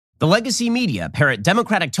The legacy media parrot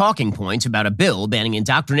Democratic talking points about a bill banning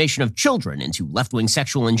indoctrination of children into left-wing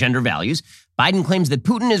sexual and gender values. Biden claims that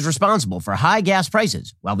Putin is responsible for high gas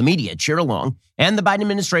prices, while the media cheer along, and the Biden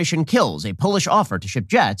administration kills a Polish offer to ship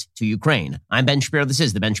jets to Ukraine. I'm Ben Shapiro. This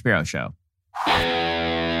is The Ben Shapiro Show.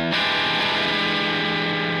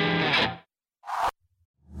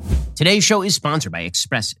 Today's show is sponsored by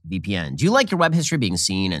ExpressVPN. Do you like your web history being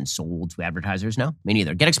seen and sold to advertisers? No? Me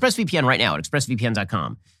neither. Get ExpressVPN right now at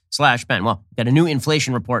expressvpn.com/Ben. Well, got a new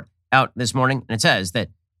inflation report out this morning, and it says that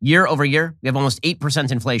year over year, we have almost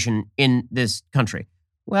 8% inflation in this country.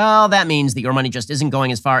 Well, that means that your money just isn't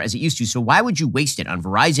going as far as it used to, so why would you waste it on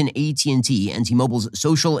Verizon, AT&T, and T-Mobile's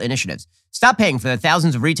social initiatives? Stop paying for the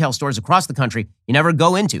thousands of retail stores across the country you never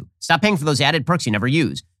go into. Stop paying for those added perks you never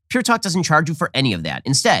use. Pure Talk doesn't charge you for any of that.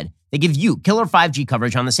 Instead, they give you killer 5G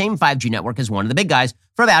coverage on the same 5G network as one of the big guys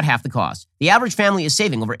for about half the cost. The average family is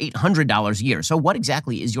saving over $800 a year. So what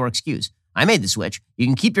exactly is your excuse? I made the switch. You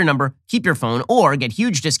can keep your number, keep your phone, or get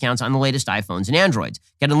huge discounts on the latest iPhones and Androids.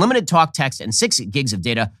 Get unlimited talk, text, and 6 gigs of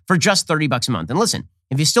data for just $30 a month. And listen,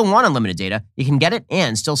 if you still want unlimited data, you can get it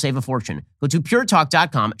and still save a fortune. Go to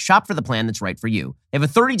puretalk.com, shop for the plan that's right for you. They have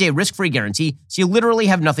a 30-day risk-free guarantee, so you literally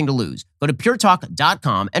have nothing to lose. Go to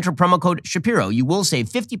puretalk.com, enter promo code Shapiro. You will save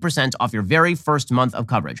 50% off your very first month of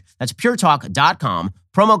coverage. That's puretalk.com,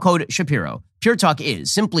 promo code Shapiro. Pure Talk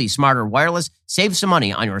is simply smarter wireless. Save some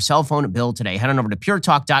money on your cell phone bill today. Head on over to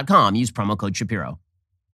puretalk.com. Use promo code Shapiro.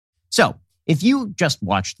 So, if you just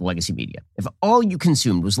watched the legacy media, if all you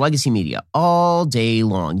consumed was legacy media all day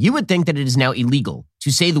long, you would think that it is now illegal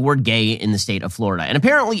to say the word gay in the state of Florida. And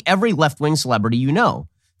apparently every left-wing celebrity you know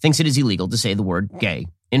thinks it is illegal to say the word gay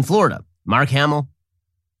in Florida. Mark Hamill,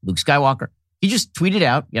 Luke Skywalker, he just tweeted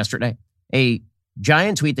out yesterday a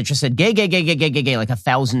giant tweet that just said gay, gay, gay, gay, gay, gay, gay, like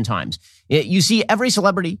 1,000 times. You see every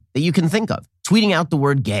celebrity that you can think of tweeting out the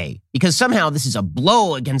word gay because somehow this is a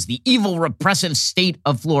blow against the evil, repressive state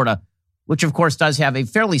of Florida, which of course does have a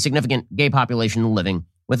fairly significant gay population living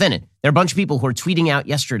within it. There are a bunch of people who are tweeting out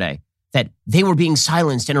yesterday that they were being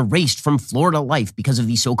silenced and erased from Florida life because of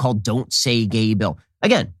the so-called Don't Say Gay bill.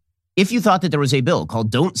 Again, if you thought that there was a bill called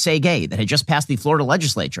Don't Say Gay that had just passed the Florida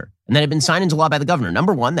legislature and that had been signed into law by the governor,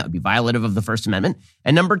 number one, that would be violative of the First Amendment.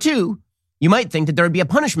 And number two, you might think that there would be a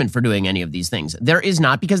punishment for doing any of these things. There is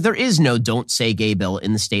not, because there is no Don't Say Gay bill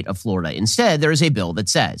in the state of Florida. Instead, there is a bill that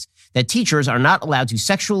says that teachers are not allowed to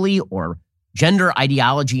sexually or gender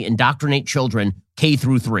ideology indoctrinate children K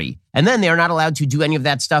through 3. And then they are not allowed to do any of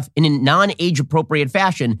that stuff in a non-age appropriate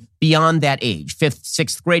fashion beyond that age. 5th,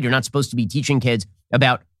 6th grade, you're not supposed to be teaching kids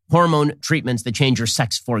about hormone treatments that change your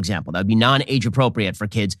sex, for example. That would be non-age appropriate for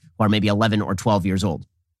kids who are maybe 11 or 12 years old.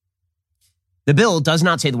 The bill does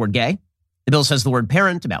not say the word gay. The bill says the word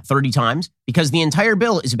parent about 30 times because the entire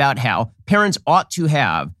bill is about how parents ought to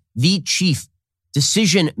have the chief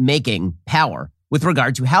decision-making power with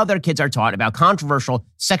regard to how their kids are taught about controversial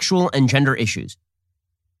sexual and gender issues.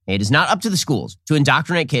 It is not up to the schools to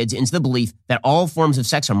indoctrinate kids into the belief that all forms of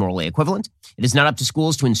sex are morally equivalent. It is not up to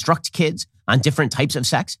schools to instruct kids on different types of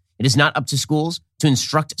sex. It is not up to schools to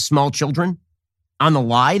instruct small children on the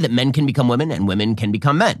lie that men can become women and women can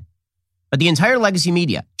become men. But the entire legacy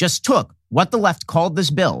media just took what the left called this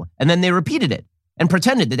bill and then they repeated it and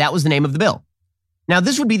pretended that that was the name of the bill. Now,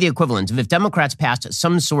 this would be the equivalent of if Democrats passed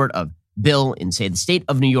some sort of bill in, say, the state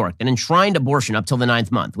of New York that enshrined abortion up till the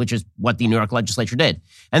 9th month, which is what the New York legislature did.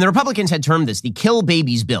 And the Republicans had termed this the Kill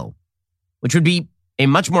Babies Bill, which would be a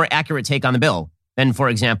much more accurate take on the bill than, for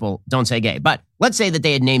example, Don't Say Gay. But let's say that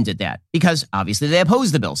they had named it that because obviously they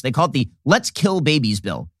opposed the bill. So they called it the Let's Kill Babies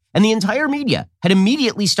Bill. And the entire media had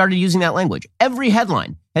immediately started using that language. Every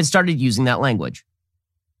headline had started using that language.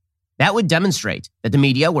 That would demonstrate that the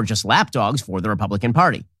media were just lapdogs for the Republican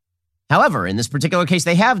Party. However, in this particular case,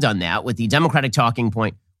 they have done that with the Democratic talking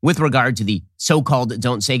point with regard to the so-called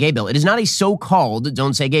Don't Say Gay bill. It is not a so-called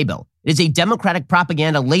Don't Say Gay bill. It is a Democratic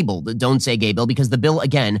propaganda labeled Don't Say Gay bill because the bill,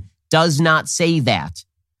 again, does not say that.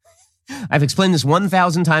 I've explained this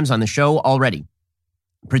 1,000 times on the show already.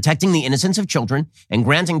 Protecting the innocence of children and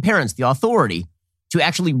granting parents the authority to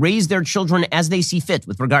actually raise their children as they see fit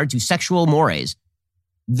with regard to sexual mores.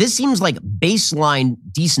 This seems like baseline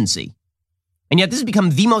decency. And yet this has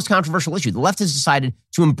become the most controversial issue. The left has decided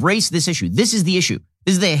to embrace this issue. This is the issue.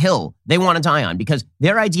 This is the hill they want to die on because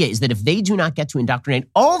their idea is that if they do not get to indoctrinate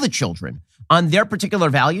all the children on their particular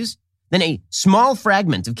values, then a small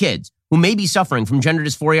fragment of kids who may be suffering from gender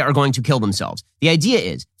dysphoria are going to kill themselves. The idea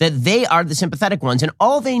is that they are the sympathetic ones, and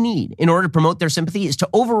all they need in order to promote their sympathy is to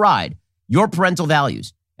override your parental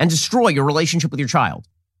values and destroy your relationship with your child.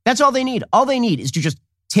 That's all they need. All they need is to just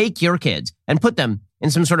take your kids and put them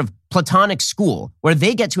in some sort of platonic school where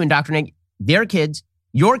they get to indoctrinate their kids,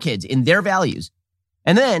 your kids, in their values.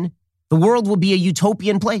 And then the world will be a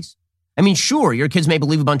utopian place. I mean, sure, your kids may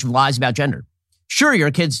believe a bunch of lies about gender. Sure,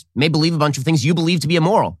 your kids may believe a bunch of things you believe to be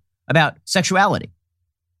immoral about sexuality.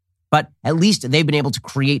 But at least they've been able to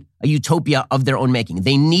create a utopia of their own making.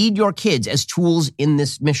 They need your kids as tools in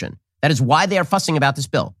this mission. That is why they are fussing about this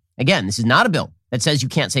bill. Again, this is not a bill that says you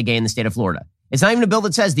can't say gay in the state of Florida. It's not even a bill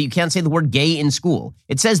that says that you can't say the word gay in school.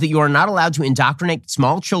 It says that you are not allowed to indoctrinate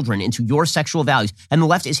small children into your sexual values, and the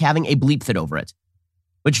left is having a bleep fit over it,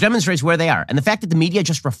 which demonstrates where they are. And the fact that the media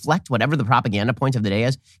just reflect whatever the propaganda point of the day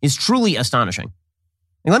is truly astonishing.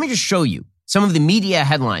 And let me just show you some of the media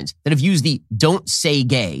headlines that have used the "don't say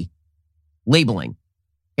gay" labeling,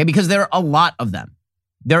 okay, because there are a lot of them.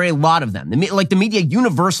 There are a lot of them. The media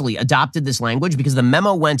universally adopted this language because the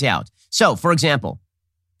memo went out. So, for example,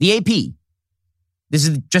 the AP, this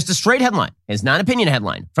is just a straight headline. It's not an opinion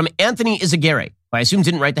headline, from Anthony Izagirre, who I assume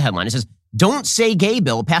didn't write the headline. It says, "Don't say gay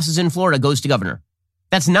bill passes in Florida, goes to governor."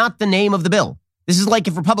 That's not the name of the bill. This is like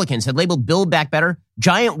if Republicans had labeled Build Back Better,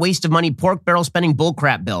 giant waste of money, pork barrel spending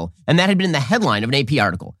bullcrap bill, and that had been in the headline of an AP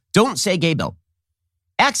article. Don't say gay bill.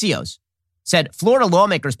 Axios said Florida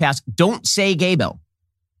lawmakers passed "Don't say gay bill."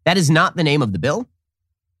 That is not the name of the bill.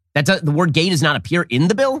 The word gay does not appear in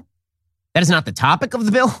the bill. That is not the topic of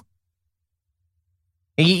the bill.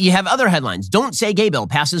 You have other headlines. "Don't say gay bill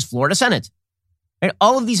passes Florida Senate." Right?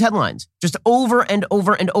 All of these headlines, just over and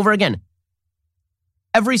over and over again.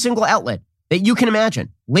 Every single outlet that you can imagine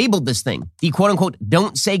labeled this thing the quote-unquote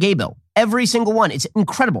 "don't say gay bill." Every single one. It's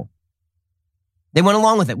incredible. They went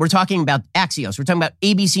along with it. We're talking about Axios. We're talking about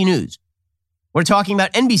ABC News. We're talking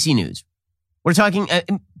about NBC News. We're talking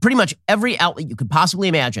pretty much every outlet you could possibly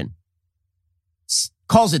imagine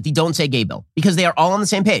calls it the "don't say gay bill" because they are all on the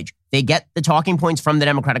same page. They get the talking points from the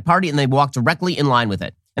Democratic Party and they walk directly in line with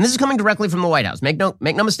it. And this is coming directly from the White House. Make no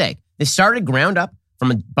mistake. They started ground up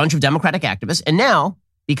from a bunch of Democratic activists. And now,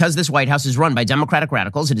 because this White House is run by Democratic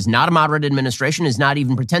radicals, it is not a moderate administration, is not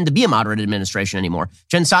even pretend to be a moderate administration anymore.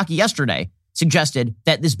 Jen Psaki yesterday suggested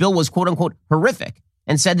that this bill was quote unquote horrific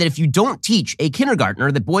and said that if you don't teach a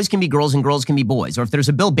kindergartner that boys can be girls and girls can be boys, or if there's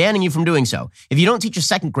a bill banning you from doing so, if you don't teach a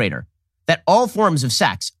second grader that all forms of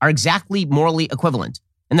sex are exactly morally equivalent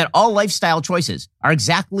and that all lifestyle choices are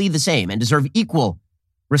exactly the same and deserve equal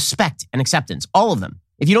respect and acceptance, all of them.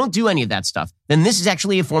 If you don't do any of that stuff, then this is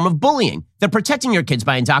actually a form of bullying. They're protecting your kids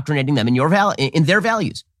by indoctrinating them in their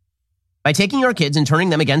values, by taking your kids and turning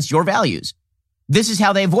them against your values. This is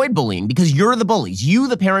how they avoid bullying because you're the bullies. You,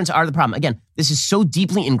 the parents, are the problem. Again, this is so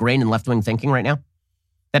deeply ingrained in left-wing thinking right now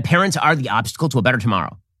that parents are the obstacle to a better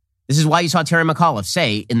tomorrow. This is why you saw Terry McAuliffe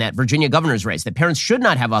say in that Virginia governor's race that parents should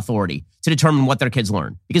not have authority to determine what their kids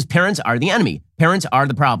learn because parents are the enemy. Parents are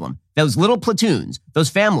the problem. Those little platoons, those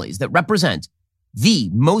families that represent the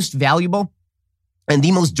most valuable and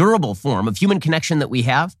the most durable form of human connection that we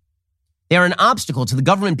have, they are an obstacle to the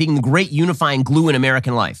government being the great unifying glue in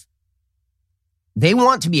American life. They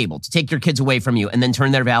want to be able to take your kids away from you and then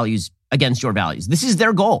turn their values against your values. This is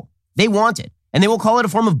their goal. They want it. And they will call it a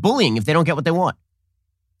form of bullying if they don't get what they want.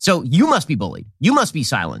 So you must be bullied. You must be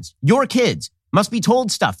silenced. Your kids must be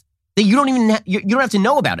told stuff that you don't have to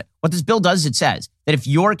know about it. What this bill does is it says that if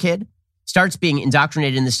your kid starts being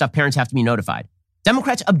indoctrinated in this stuff, parents have to be notified.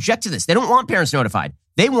 Democrats object to this. They don't want parents notified.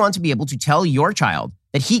 They want to be able to tell your child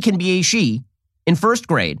that he can be a she in first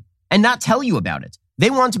grade and not tell you about it. They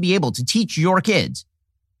want to be able to teach your kids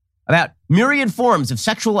about myriad forms of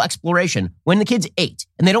sexual exploration when the kid's 8,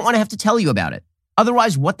 and they don't want to have to tell you about it.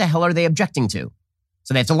 Otherwise, what the hell are they objecting to?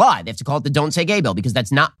 So they have to lie. They have to call it the "don't say gay" bill because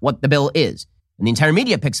that's not what the bill is. And the entire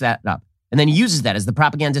media picks that up and then uses that as the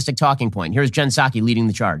propagandistic talking point. Here's Jen Psaki leading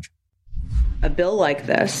the charge. A bill like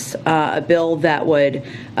this, a bill that would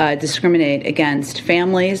discriminate against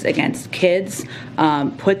families, against kids,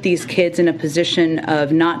 put these kids in a position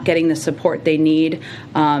of not getting the support they need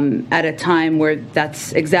at a time where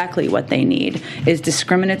that's exactly what they need, is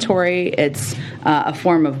discriminatory. It's a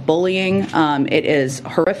form of bullying. It is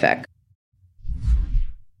horrific.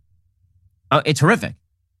 Oh, it's horrific.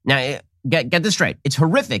 Now, get this straight. It's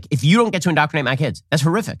horrific if you don't get to indoctrinate my kids. That's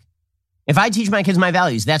horrific. If I teach my kids my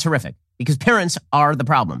values, that's horrific. Because parents are the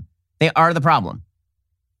problem. They are the problem.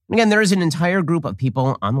 And again, there is an entire group of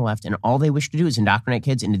people on the left, and all they wish to do is indoctrinate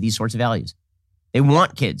kids into these sorts of values. They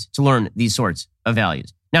want kids to learn these sorts of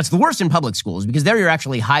values. Now, it's the worst in public schools because there you're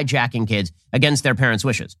actually hijacking kids against their parents'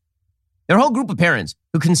 wishes. There are a whole group of parents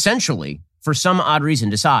who consensually, for some odd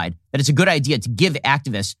reason, decide that it's a good idea to give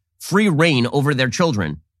activists free reign over their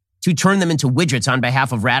children to turn them into widgets on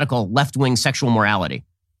behalf of radical left-wing sexual morality.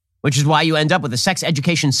 which is why you end up with a sex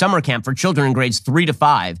education summer camp for children in grades 3 to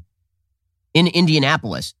 5 in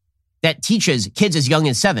Indianapolis that teaches kids as young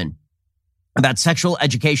as 7 about sexual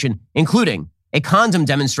education, including a condom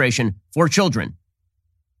demonstration for children.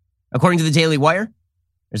 According to the Daily Wire,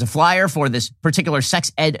 there's a flyer for this particular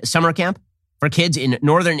sex ed summer camp for kids in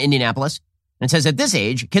northern Indianapolis. And it says at this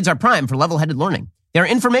age, kids are primed for level-headed learning. They're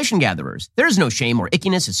information gatherers. There is no shame or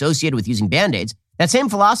ickiness associated with using Band-Aids. That same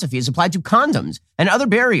philosophy is applied to condoms and other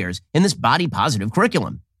barriers in this body-positive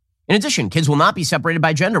curriculum. In addition, kids will not be separated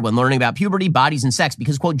by gender when learning about puberty, bodies, and sex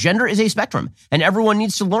because, quote, gender is a spectrum, and everyone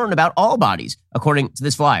needs to learn about all bodies, according to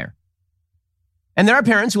this flyer. And there are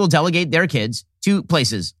parents who will delegate their kids to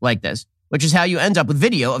places like this, which is how you end up with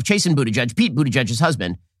video of Chasten Buttigieg, Pete Buttigieg's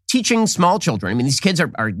husband, teaching small children. I mean, these kids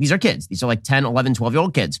these are kids. These are like 10, 11,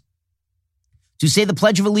 12-year-old kids to say the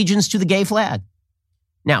Pledge of Allegiance to the gay flag.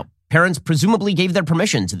 Now, parents presumably gave their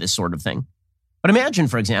permission to this sort of thing. But imagine,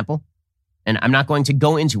 for example, and I'm not going to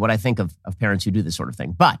go into what I think of parents who do this sort of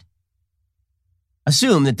thing, but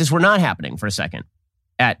assume that this were not happening for a second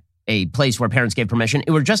at a place where parents gave permission.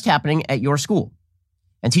 It were just happening at your school.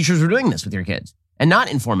 And teachers were doing this with your kids and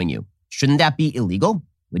not informing you. Shouldn't that be illegal?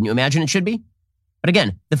 Wouldn't you imagine it should be? But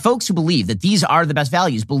again, the folks who believe that these are the best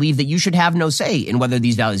values believe that you should have no say in whether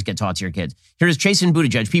these values get taught to your kids. Here is Chasten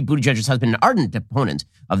Buttigieg, Pete Buttigieg's husband, an ardent opponent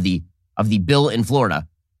of the bill in Florida,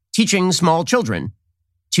 teaching small children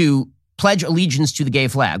to pledge allegiance to the gay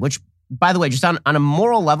flag, which, by the way, just on a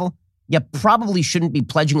moral level, you probably shouldn't be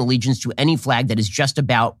pledging allegiance to any flag that is just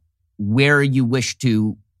about where you wish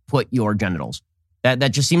to put your genitals. That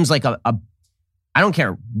just seems like I don't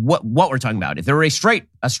care what we're talking about. If there were a straight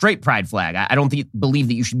pride flag, I don't believe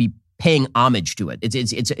that you should be paying homage to it.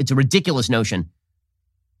 It's a ridiculous notion.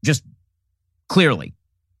 Just clearly,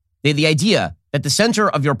 the idea that the center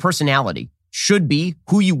of your personality should be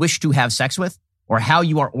who you wish to have sex with or how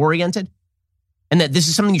you are oriented, and that this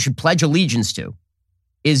is something you should pledge allegiance to,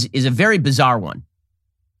 is a very bizarre one.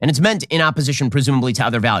 And it's meant in opposition, presumably, to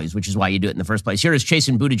other values, which is why you do it in the first place. Here is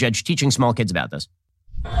Chasten Buttigieg teaching small kids about this.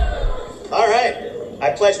 All right. I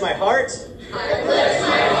pledge my heart. To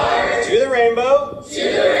the rainbow. Of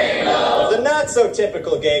the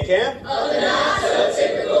not-so-typical gay camp.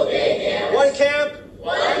 One camp.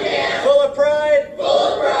 Full of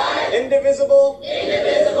pride. Indivisible.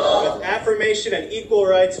 With affirmation and equal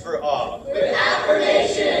rights for all.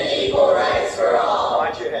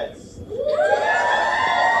 Watch your heads.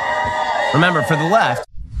 Remember, for the left,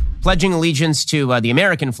 pledging allegiance to the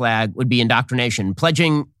American flag would be indoctrination.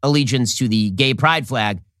 Pledging allegiance to the gay pride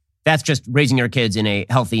flag, that's just raising your kids in a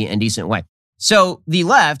healthy and decent way. So the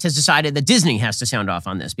left has decided that Disney has to sound off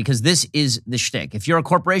on this because this is the shtick. If you're a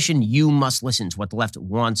corporation, you must listen to what the left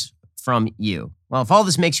wants from you. Well, if all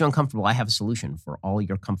this makes you uncomfortable, I have a solution for all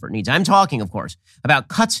your comfort needs. I'm talking, of course, about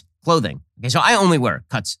Cuts clothing. Okay, so I only wear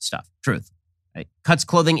Cuts stuff. Truth. Right? Cuts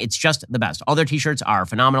clothing, it's just the best. All their t-shirts are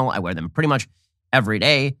phenomenal. I wear them pretty much every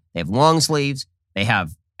day. They have long sleeves. They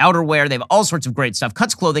have outerwear. They have all sorts of great stuff.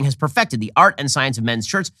 Cuts Clothing has perfected the art and science of men's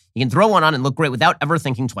shirts. You can throw one on and look great without ever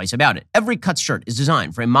thinking twice about it. Every Cuts shirt is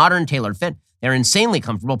designed for a modern, tailored fit. They're insanely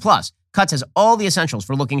comfortable. Plus, Cuts has all the essentials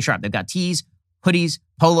for looking sharp. They've got tees, hoodies,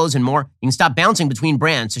 polos, and more. You can stop bouncing between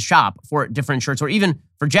brands to shop for different shirts or even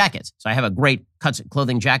for jackets. So I have a great Cuts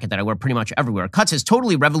clothing jacket that I wear pretty much everywhere. Cuts has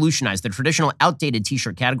totally revolutionized the traditional outdated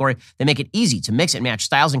t-shirt category. They make it easy to mix and match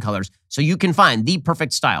styles and colors so you can find the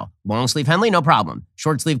perfect style. Long sleeve Henley, no problem.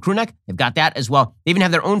 Short sleeve crew neck, they've got that as well. They even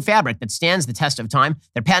have their own fabric that stands the test of time.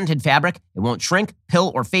 Their patented fabric, it won't shrink,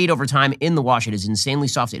 pill, or fade over time in the wash. It is insanely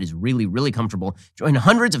soft. It is really, really comfortable. Join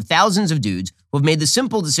hundreds of thousands of dudes who have made the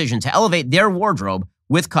simple decision to elevate their wardrobe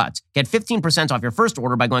with Cuts. Get 15% off your first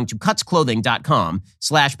order by going to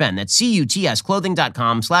cutsclothing.com/Ben. That's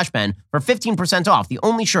CUTSclothing.com/Ben for 15% off the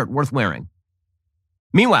only shirt worth wearing.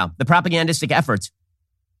 Meanwhile, the propagandistic efforts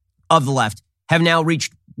of the left have now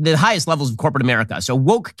reached the highest levels of corporate America. So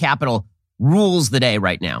woke capital rules the day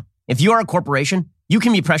right now. If you're a corporation, you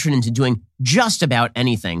can be pressured into doing just about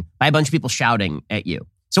anything by a bunch of people shouting at you.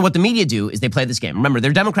 So what the media do is they play this game. Remember,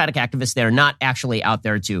 they're Democratic activists. They're not actually out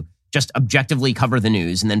there to just objectively cover the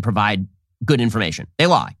news and then provide good information. They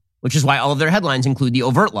lie, which is why all of their headlines include the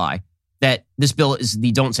overt lie that this bill is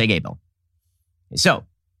the Don't Say Gay bill. So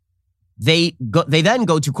they then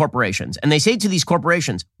go to corporations and they say to these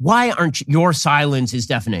corporations, why aren't your silence is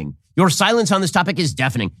deafening? Your silence on this topic is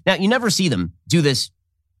deafening. Now, you never see them do this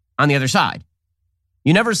on the other side.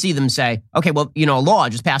 You never see them say, okay, well, a law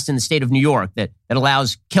just passed in the state of New York that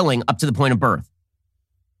allows killing up to the point of birth.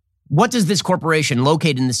 What does this corporation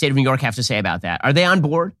located in the state of New York have to say about that? Are they on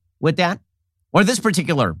board with that? Or this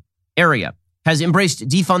particular area has embraced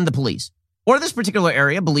defund the police. or this particular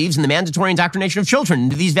area believes in the mandatory indoctrination of children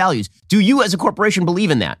into these values. Do you as a corporation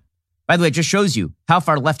believe in that? By the way, it just shows you how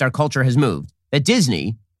far left our culture has moved. That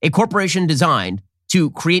Disney, a corporation designed to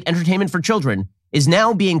create entertainment for children, is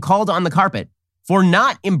now being called on the carpet for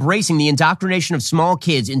not embracing the indoctrination of small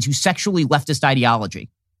kids into sexually leftist ideology.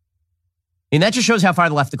 And that just shows how far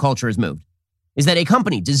left the culture has moved. Is that a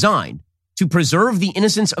company designed to preserve the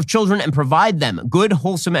innocence of children and provide them good,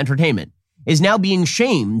 wholesome entertainment is now being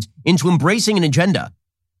shamed into embracing an agenda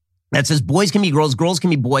that says boys can be girls, girls can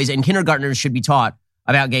be boys, and kindergartners should be taught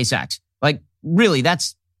about gay sex. Like, really,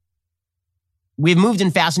 we've moved in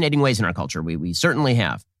fascinating ways in our culture. We certainly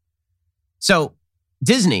have. So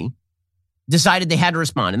Disney decided they had to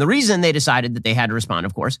respond. And the reason they decided that they had to respond,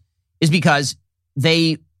 of course, is because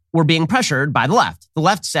they were being pressured by the left. The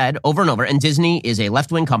left said over and over, and Disney is a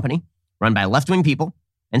left-wing company run by left-wing people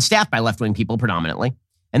and staffed by left-wing people predominantly.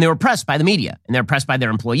 And they were pressed by the media, and they were pressed by their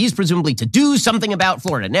employees, presumably, to do something about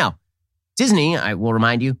Florida. Now, Disney, I will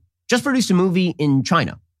remind you, just produced a movie in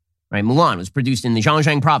China, right? Mulan was produced in the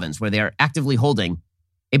Zhejiang province, where they are actively holding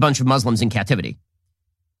a bunch of Muslims in captivity.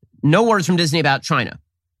 No words from Disney about China.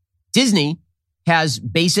 Disney has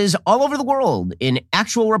bases all over the world in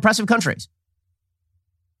actual repressive countries.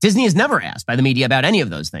 Disney is never asked by the media about any of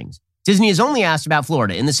those things. Disney is only asked about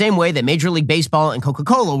Florida in the same way that Major League Baseball and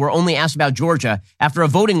Coca-Cola were only asked about Georgia after a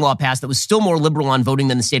voting law passed that was still more liberal on voting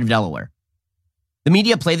than the state of Delaware. The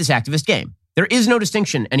media play this activist game. There is no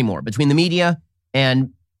distinction anymore between the media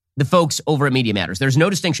and the folks over at Media Matters. There's no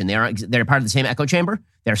distinction. They're part of the same echo chamber.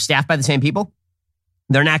 They're staffed by the same people.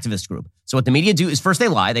 They're an activist group. So what the media do is first they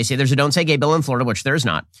lie. They say there's a don't say gay bill in Florida, which there is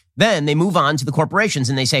not. Then they move on to the corporations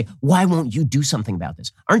and they say, why won't you do something about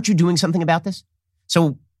this? Aren't you doing something about this?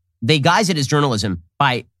 So they guise it as journalism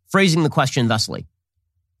by phrasing the question thusly.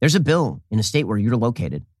 There's a bill in a state where you're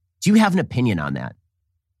located. Do you have an opinion on that?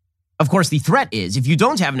 Of course, the threat is if you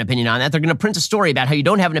don't have an opinion on that, they're going to print a story about how you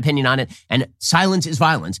don't have an opinion on it, and silence is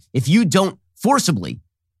violence. If you don't forcibly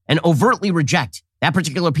and overtly reject that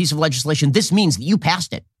particular piece of legislation, this means that you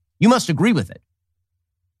passed it. You must agree with it.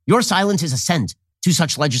 Your silence is assent to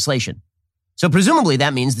such legislation. So presumably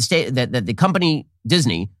that means the state that the company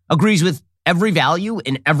Disney agrees with every value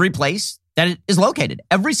in every place that it is located.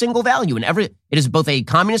 Every single value in it is both a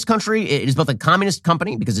communist country, it is both a communist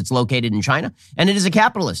company because it's located in China, and it is a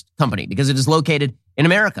capitalist company because it is located in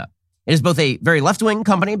America. It is both a very left-wing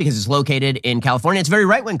company because it's located in California. It's a very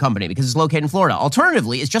right-wing company because it's located in Florida.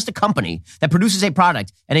 Alternatively, it's just a company that produces a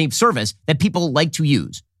product and a service that people like to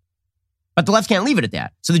use. But the left can't leave it at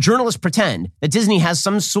that. So the journalists pretend that Disney has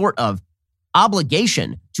some sort of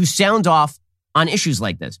obligation to sound off on issues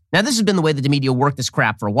like this. Now, this has been the way that the media worked this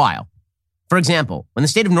crap for a while. For example, when the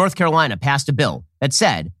state of North Carolina passed a bill that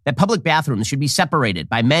said that public bathrooms should be separated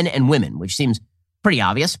by men and women, which seems pretty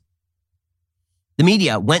obvious, the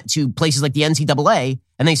media went to places like the NCAA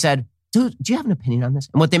and they said, dude, do you have an opinion on this?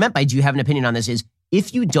 And what they meant by do you have an opinion on this is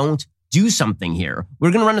if you don't do something here,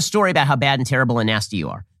 we're going to run a story about how bad and terrible and nasty you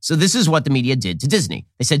are. So this is what the media did to Disney.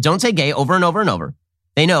 They said, don't say gay over and over and over.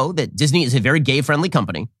 They know that Disney is a very gay-friendly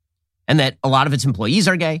company and that a lot of its employees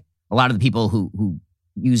are gay. A lot of the people who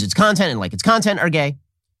use its content and like its content are gay.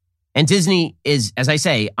 And Disney is, as I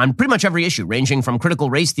say, on pretty much every issue, ranging from critical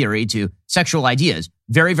race theory to sexual ideas,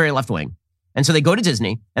 very, very left-wing. And so they go to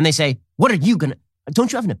Disney and they say, what are you going to,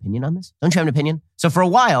 don't you have an opinion on this? Don't you have an opinion? So for a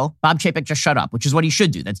while, Bob Chapek just shut up, which is what he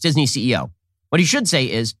should do. That's Disney's CEO. What he should say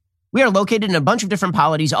is, we are located in a bunch of different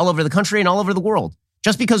polities all over the country and all over the world.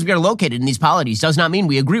 Just because we are located in these polities does not mean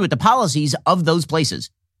we agree with the policies of those places.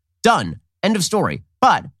 Done. End of story.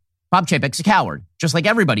 But Bob Chapek's a coward, just like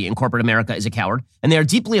everybody in corporate America is a coward, and they are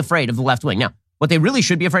deeply afraid of the left wing. Now, what they really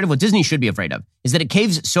should be afraid of, what Disney should be afraid of, is that it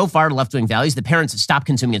caves so far to left-wing values that parents stop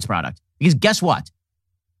consuming its product. Because guess what?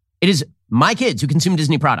 It is my kids who consume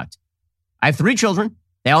Disney product. I have 3 children.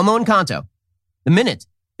 They all know Encanto. The minute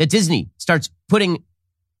that Disney starts putting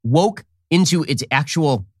woke into its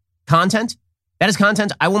actual content, that is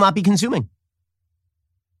content I will not be consuming.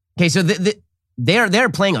 Okay, so they're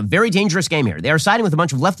playing a very dangerous game here. They are siding with a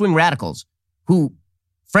bunch of left-wing radicals who,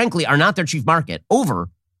 frankly, are not their chief market over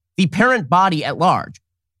the parent body at large.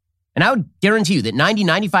 And I would guarantee you that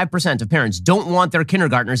 95% of parents don't want their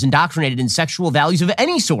kindergartners indoctrinated in sexual values of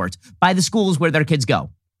any sort by the schools where their kids go.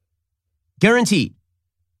 Guaranteed.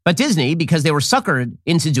 But Disney, because they were suckered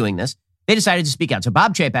into doing this, they decided to speak out. So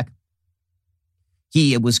Bob Chapek,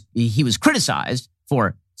 he was criticized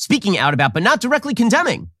for speaking out about, but not directly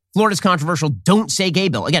condemning Florida's controversial Don't Say Gay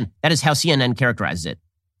bill. Again, that is how CNN characterizes it.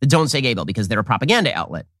 The Don't Say Gay bill, because they're a propaganda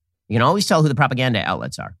outlet. You can always tell who the propaganda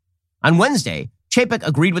outlets are. On Wednesday, Chapek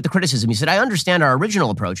agreed with the criticism. He said, I understand our original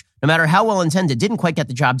approach, no matter how well intended, didn't quite get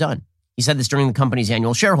the job done. He said this during the company's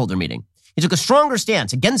annual shareholder meeting. He took a stronger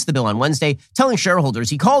stance against the bill on Wednesday, telling shareholders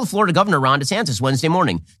he called Florida Governor Ron DeSantis Wednesday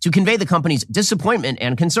morning to convey the company's disappointment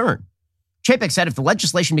and concern. Chapek said if the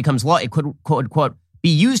legislation becomes law, it could, quote, be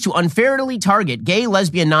used to unfairly target gay,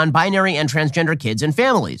 lesbian, non-binary, and transgender kids and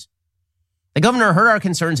families. The governor heard our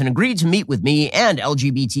concerns and agreed to meet with me and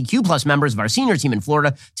LGBTQ plus members of our senior team in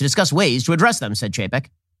Florida to discuss ways to address them, said Chapek.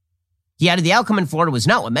 He added the outcome in Florida was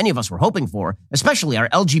not what many of us were hoping for, especially our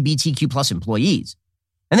LGBTQ plus employees.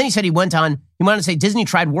 And then he said he wanted to say Disney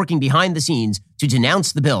tried working behind the scenes to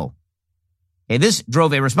denounce the bill. Okay, this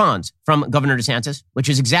drove a response from Governor DeSantis, which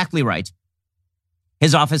is exactly right.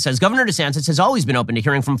 His office says Governor DeSantis has always been open to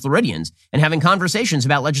hearing from Floridians and having conversations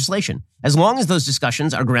about legislation, as long as those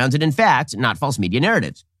discussions are grounded in fact, not false media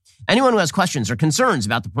narratives. Anyone who has questions or concerns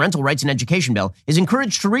about the Parental Rights and Education Bill is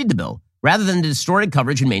encouraged to read the bill, rather than the distorted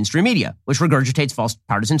coverage in mainstream media, which regurgitates false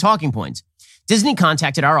partisan talking points. Disney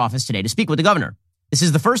contacted our office today to speak with the governor. This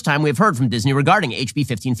is the first time we have heard from Disney regarding HB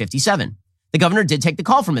 1557. The governor did take the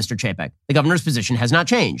call from Mr. Chapek. The governor's position has not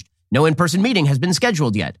changed. No in-person meeting has been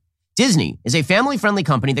scheduled yet. Disney is a family-friendly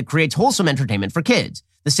company that creates wholesome entertainment for kids.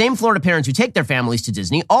 The same Florida parents who take their families to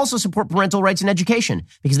Disney also support parental rights and education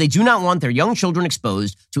because they do not want their young children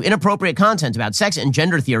exposed to inappropriate content about sex and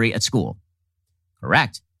gender theory at school.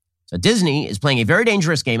 Correct. So Disney is playing a very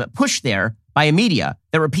dangerous game pushed there by a media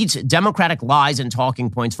that repeats democratic lies and talking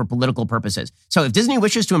points for political purposes. So if Disney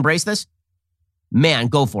wishes to embrace this, man,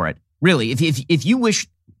 go for it. Really, if you wish,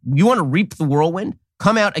 you want to reap the whirlwind,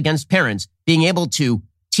 come out against parents being able to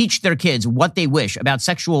teach their kids what they wish about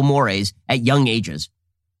sexual mores at young ages.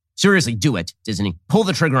 Seriously, do it, Disney. Pull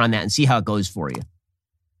the trigger on that and see how it goes for you.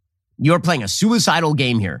 You're playing a suicidal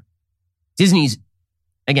game here. Disney's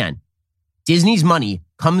money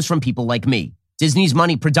comes from people like me. Disney's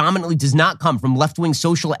money predominantly does not come from left-wing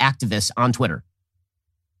social activists on Twitter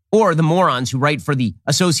or the morons who write for the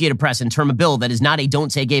Associated Press and term a bill that is not a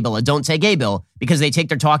don't say gay bill, a don't say gay bill, because they take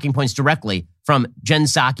their talking points directly from Jen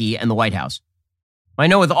Psaki and the White House. I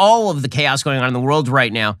know with all of the chaos going on in the world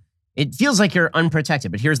right now, it feels like you're unprotected.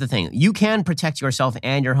 But here's the thing. You can protect yourself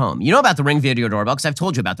and your home. You know about the Ring video doorbell because I've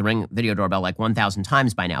told you about the Ring video doorbell like 1,000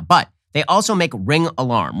 times by now. But they also make Ring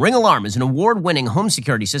Alarm. Ring Alarm is an award-winning home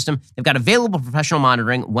security system. They've got available professional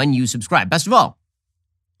monitoring when you subscribe. Best of all,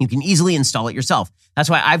 you can easily install it yourself. That's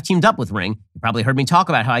why I've teamed up with Ring. You probably heard me talk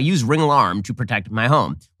about how I use Ring Alarm to protect my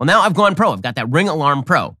home. Well, now I've gone pro. I've got that Ring Alarm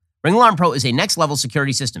Pro. Ring Alarm Pro is a next-level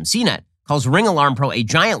security system. CNET calls Ring Alarm Pro a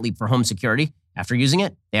giant leap for home security. After using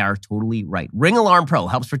it, they are totally right. Ring Alarm Pro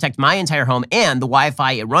helps protect my entire home and the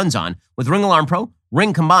Wi-Fi it runs on. With Ring Alarm Pro,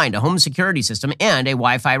 Ring combined a home security system and a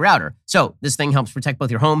Wi-Fi router. So this thing helps protect both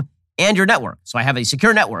your home and your network. So I have a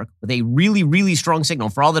secure network with a really, really strong signal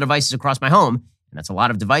for all the devices across my home. And that's a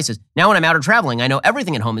lot of devices. Now when I'm out or traveling, I know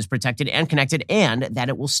everything at home is protected and connected and that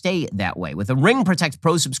it will stay that way. With a Ring Protect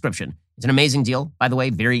Pro subscription, it's an amazing deal. By the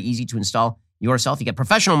way, very easy to install yourself. You get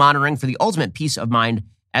professional monitoring for the ultimate peace of mind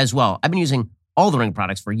as well. I've been using all the Ring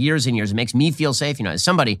products for years and years. It makes me feel safe. You know, as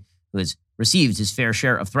somebody who has received his fair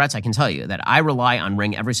share of threats, I can tell you that I rely on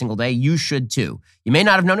Ring every single day. You should too. You may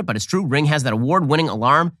not have known it, but it's true. Ring has that award-winning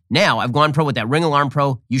alarm. Now I've gone pro with that Ring Alarm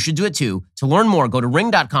Pro. You should do it too. To learn more, go to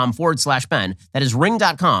ring.com/Ben. That is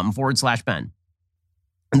ring.com/Ben.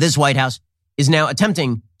 And this White House is now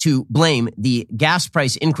attempting to blame the gas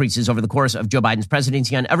price increases over the course of Joe Biden's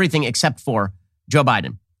presidency on everything except for Joe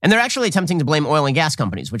Biden. And they're actually attempting to blame oil and gas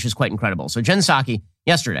companies, which is quite incredible. So Jen Psaki,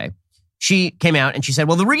 yesterday, she came out and she said,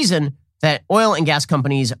 well, the reason that oil and gas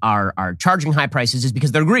companies are charging high prices is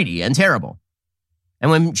because they're greedy and terrible. And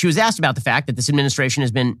when she was asked about the fact that this administration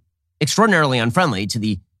has been extraordinarily unfriendly to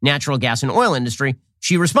the natural gas and oil industry,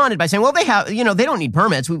 she responded by saying, well, they don't need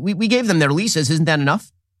permits. We gave them their leases. Isn't that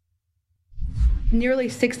enough? Nearly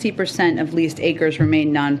 60% of leased acres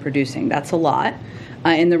remain non-producing. That's a lot,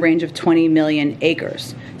 in the range of 20 million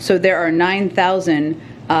acres. So there are 9,000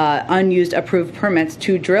 unused approved permits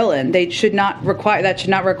to drill in. That should not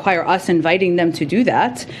require us inviting them to do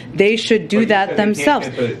that. They should do that themselves.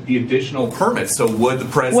 The additional permits. So would the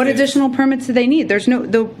president? What additional permits do they need?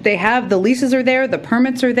 They have the leases are there, the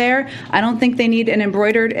permits are there. I don't think they need an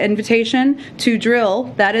embroidered invitation to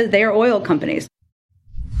drill. They are oil companies.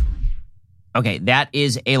 Okay, that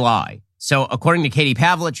is a lie. So according to Katie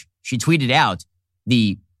Pavlich, she tweeted out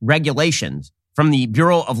the regulations from the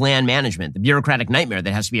Bureau of Land Management, the bureaucratic nightmare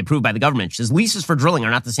that has to be approved by the government. She says leases for drilling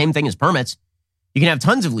are not the same thing as permits. You can have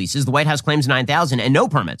tons of leases. The White House claims 9,000 and no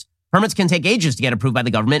permits. Permits can take ages to get approved by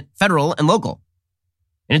the government, federal and local.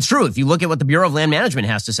 And it's true if you look at what the Bureau of Land Management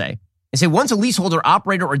has to say. They say once a leaseholder,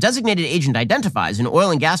 operator, or designated agent identifies an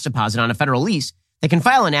oil and gas deposit on a federal lease, they can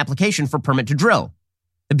file an application for permit to drill.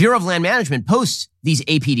 The Bureau of Land Management posts these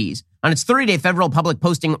APDs on its 30-day federal public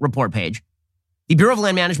posting report page. The Bureau of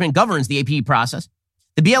Land Management governs the APD process.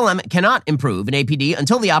 The BLM cannot improve an APD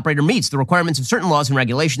until the operator meets the requirements of certain laws and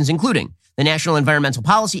regulations, including the National Environmental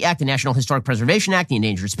Policy Act, the National Historic Preservation Act, the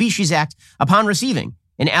Endangered Species Act. Upon receiving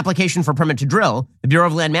an application for permit to drill, the Bureau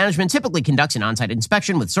of Land Management typically conducts an on-site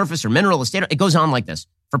inspection with surface or mineral estate. It goes on like this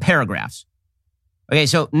for paragraphs. Okay,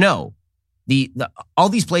 so no, all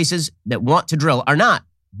these places that want to drill are not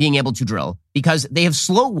being able to drill because they have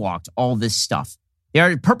slow-walked all this stuff. They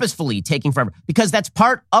are purposefully taking forever because that's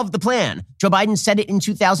part of the plan. Joe Biden said it in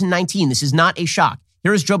 2019. This is not a shock.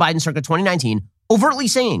 Here is Joe Biden circa 2019 overtly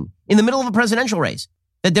saying in the middle of a presidential race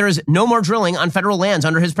that there is no more drilling on federal lands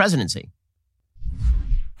under his presidency.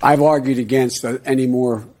 I've argued against any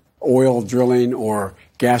more oil drilling or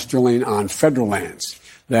gas drilling on federal lands,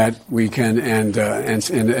 that we can and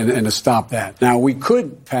to stop that. Now, we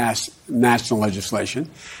could pass national legislation,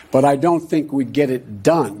 but I don't think we'd get it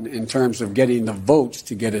done in terms of getting the votes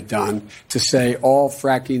to get it done, to say all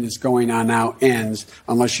fracking that's going on now ends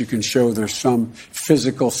unless you can show there's some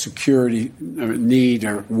physical security need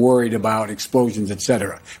or worried about explosions, et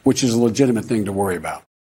cetera, which is a legitimate thing to worry about.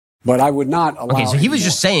 But I would not allow. Okay, so he was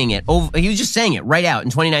just saying it. He was just saying it right out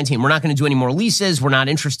in 2019. We're not going to do any more leases. We're not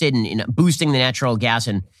interested in boosting the natural gas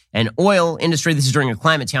and oil industry. This is during a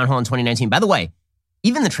climate town hall in 2019. By the way,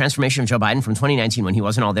 even the transformation of Joe Biden from 2019, when he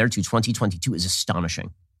wasn't all there, to 2022 is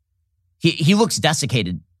astonishing. He looks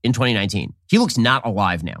desiccated in 2019. He looks not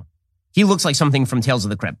alive now. He looks like something from Tales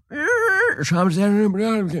of the Crypt.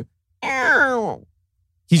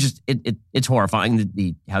 He's just it's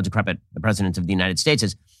horrifying how decrepit the president of the United States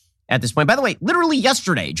is at this point. By the way, literally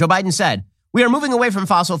yesterday, Joe Biden said, we are moving away from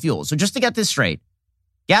fossil fuels. So just to get this straight,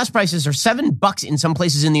 gas prices are $7 in some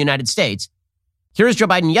places in the United States. Here's Joe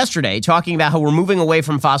Biden yesterday talking about how we're moving away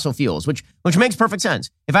from fossil fuels, which makes perfect sense.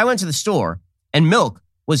 If I went to the store and milk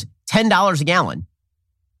was $10 a gallon,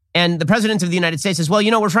 and the president of the United States says, well,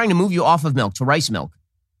 we're trying to move you off of milk to rice milk.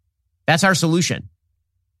 That's our solution.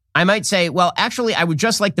 I might say, well, actually, I would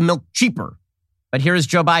just like the milk cheaper. But here is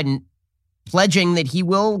Joe Biden pledging that he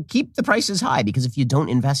will keep the prices high, because if you don't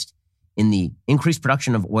invest in the increased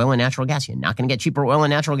production of oil and natural gas, you're not going to get cheaper oil and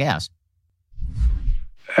natural gas.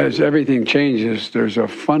 As everything changes, there's a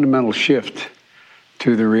fundamental shift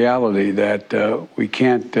to the reality that we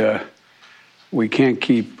can't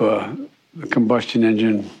keep the combustion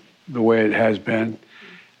engine the way it has been.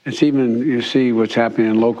 It's even, you see what's happening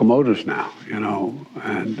in locomotives now,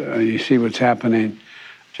 and you see what's happening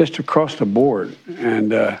just across the board.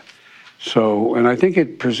 And I think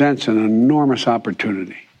it presents an enormous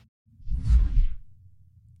opportunity.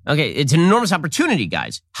 Okay, it's an enormous opportunity,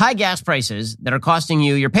 guys. High gas prices that are costing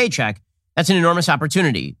you your paycheck, that's an enormous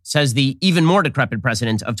opportunity, says the even more decrepit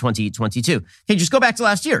president of 2022. Okay, just go back to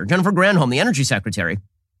last year. Jennifer Granholm, the energy secretary,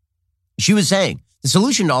 she was saying the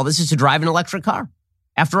solution to all this is to drive an electric car.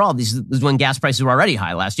 After all, this is when gas prices were already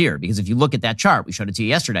high last year, because if you look at that chart, we showed it to you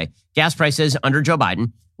yesterday, gas prices under Joe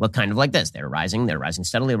Biden look kind of like this. They're rising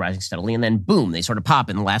steadily, and then boom, they sort of pop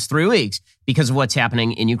in the last 3 weeks because of what's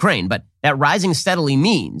happening in Ukraine. But that rising steadily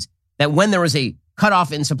means that when there was a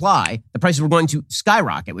cutoff in supply, the prices were going to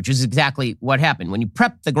skyrocket, which is exactly what happened. When you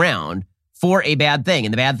prep the ground for a bad thing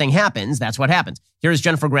and the bad thing happens, that's what happens. Here is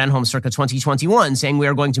Jennifer Granholm circa 2021 saying we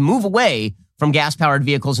are going to move away from gas-powered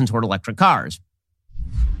vehicles and toward electric cars.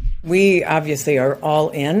 We obviously are all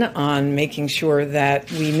in on making sure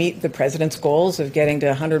that we meet the president's goals of getting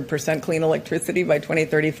to 100% clean electricity by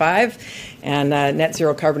 2035 and net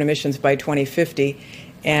zero carbon emissions by 2050.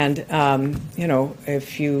 And,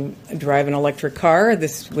 if you drive an electric car,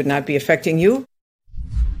 this would not be affecting you.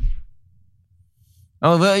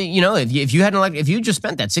 Oh, well, if you had if you just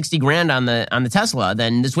spent that $60,000 on the Tesla,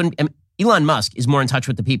 then this wouldn't. Elon Musk is more in touch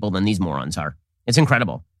with the people than these morons are. It's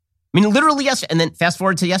incredible. I mean, literally yesterday, and then fast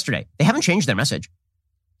forward to yesterday. They haven't changed their message.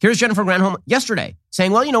 Here's Jennifer Granholm yesterday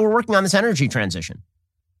saying, well, we're working on this energy transition.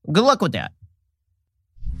 Good luck with that.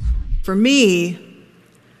 For me,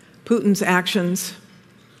 Putin's actions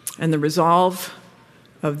and the resolve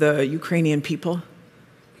of the Ukrainian people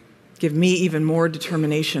give me even more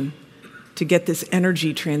determination to get this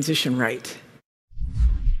energy transition right.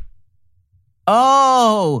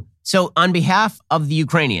 Oh, so on behalf of the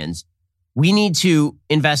Ukrainians, we need to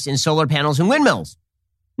invest in solar panels and windmills.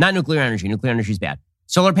 Not nuclear energy. Nuclear energy is bad.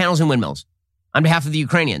 Solar panels and windmills. On behalf of the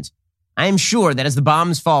Ukrainians, I am sure that as the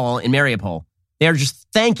bombs fall in Mariupol, they are just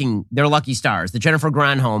thanking their lucky stars that Jennifer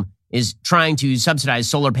Granholm is trying to subsidize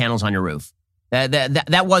solar panels on your roof.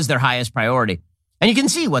 That was their highest priority. And you can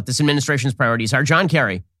see what this administration's priorities are. John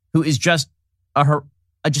Kerry, who is just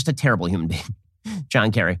a terrible human being.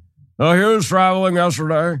 John Kerry. So he was traveling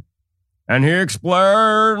yesterday, and he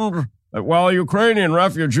explained that while Ukrainian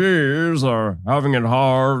refugees are having it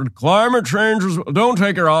hard, climate change is... Don't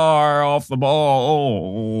take your eye off the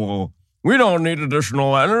ball. We don't need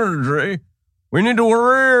additional energy. We need to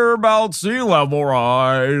worry about sea level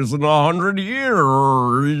rise in 100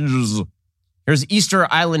 years. Here's Easter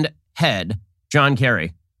Island head John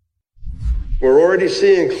Kerry. We're already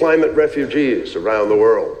seeing climate refugees around the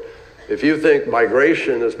world. If you think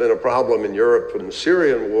migration has been a problem in Europe from the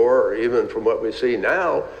Syrian war, or even from what we see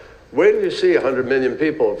now, where do you see 100 million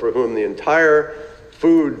people for whom the entire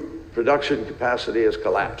food production capacity has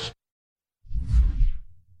collapsed?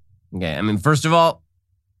 Okay, I mean, first of all,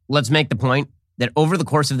 let's make the point that over the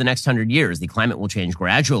course of the next 100 years, the climate will change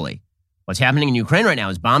gradually. What's happening in Ukraine right now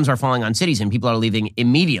is bombs are falling on cities and people are leaving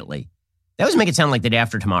immediately. They always make it sound like the day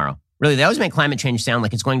after tomorrow. Really, they always make climate change sound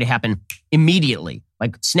like it's going to happen immediately.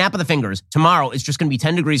 Like snap of the fingers. Tomorrow it's just going to be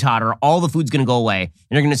 10 degrees hotter. All the food's going to go away. And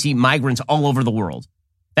you're going to see migrants all over the world.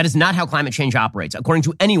 That is not how climate change operates, according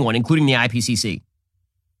to anyone, including the IPCC.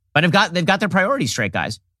 But they've got their priorities straight,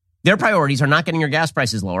 guys. Their priorities are not getting your gas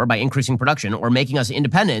prices lower by increasing production or making us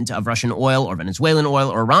independent of Russian oil or Venezuelan oil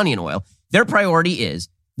or Iranian oil. Their priority is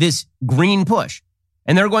this green push.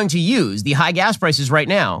 And they're going to use the high gas prices right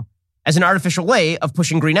now as an artificial way of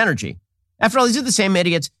pushing green energy. After all, these are the same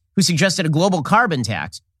idiots who suggested a global carbon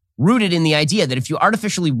tax rooted in the idea that if you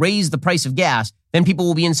artificially raise the price of gas, then people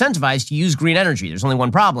will be incentivized to use green energy. There's only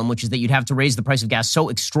one problem, which is that you'd have to raise the price of gas so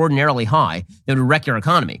extraordinarily high that it would wreck your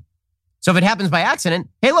economy. So if it happens by accident,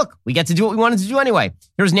 hey, look, we get to do what we wanted to do anyway.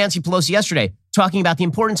 Here's Nancy Pelosi yesterday talking about the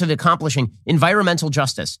importance of accomplishing environmental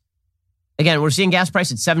justice. Again, we're seeing gas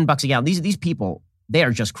price at $7 a gallon. These people, they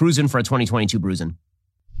are just cruising for a 2022 bruising.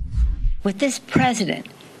 With this president,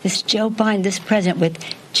 this Joe Biden, this president with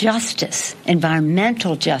justice,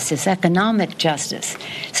 environmental justice, economic justice,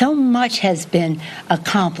 so much has been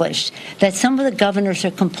accomplished that some of the governors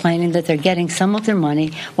are complaining that they're getting some of their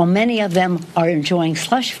money, while many of them are enjoying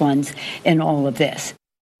slush funds in all of this.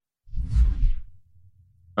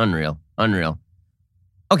 Unreal.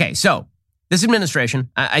 Okay, so this administration,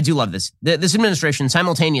 I do love this. This administration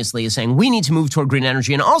simultaneously is saying we need to move toward green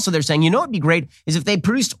energy. And also they're saying, you know what would be great is if they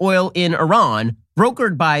produced oil in Iran,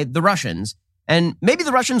 brokered by the Russians, and maybe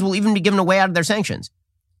the Russians will even be given a way out of their sanctions.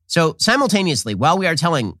 So simultaneously, while we are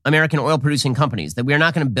telling American oil producing companies that we are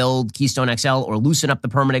not going to build Keystone XL or loosen up the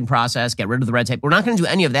permitting process, get rid of the red tape, we're not going to do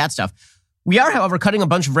any of that stuff. We are, however, cutting a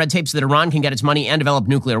bunch of red tape so that Iran can get its money and develop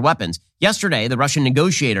nuclear weapons. Yesterday, the Russian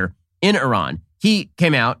negotiator in Iran, he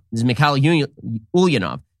came out, this is Mikhail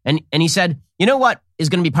Ulyanov, and he said, you know what is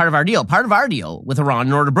going to be part of our deal? Part of our deal with Iran,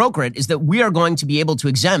 in order to broker it, is that we are going to be able to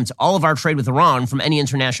exempt all of our trade with Iran from any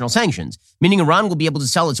international sanctions, meaning Iran will be able to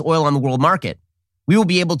sell its oil on the world market. We will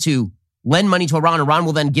be able to lend money to Iran. Iran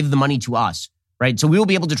will then give the money to us, right? So we will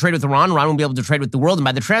be able to trade with Iran. Iran will be able to trade with the world. And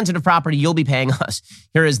by the transitive property, you'll be paying us.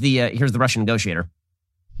 Here's the Russian negotiator.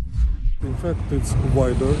 In fact, it's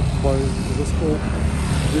wider by the scope.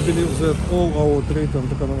 We believe that all our trade and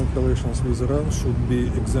economic relations with Iran should be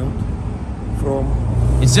exempt from...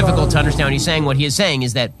 It's difficult to understand what he's saying. What he is saying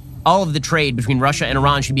is that all of the trade between Russia and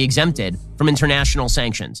Iran should be exempted from international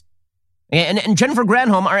sanctions. And Jennifer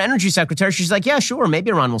Granholm, our energy secretary, she's like, yeah, sure,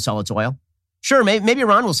 maybe Iran will sell its oil. Sure, maybe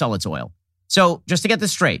Iran will sell its oil. So just to get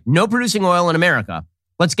this straight, no producing oil in America.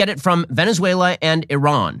 Let's get it from Venezuela and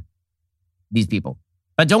Iran, these people.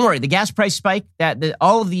 But don't worry, the gas price spike,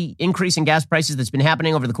 all of the increase in gas prices that's been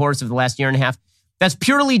happening over the course of the last year and a half, that's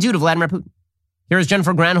purely due to Vladimir Putin. Here is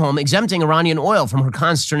Jennifer Granholm exempting Iranian oil from her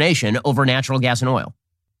consternation over natural gas and oil.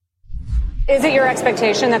 Is it your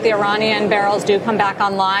expectation that the Iranian barrels do come back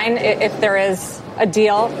online if there is a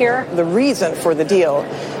deal here? The reason for the deal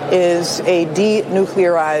is a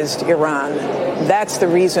denuclearized Iran. That's the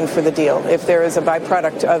reason for the deal. If there is a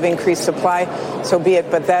byproduct of increased supply, so be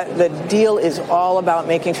it. But the deal is all about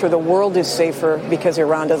making sure the world is safer because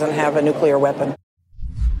Iran doesn't have a nuclear weapon.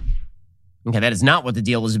 Okay, that is not what the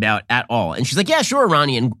deal is about at all. And she's like, yeah, sure,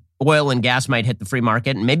 Iranian oil and gas might hit the free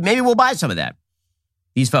market, and maybe we'll buy some of that.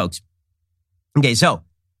 These folks. Okay, so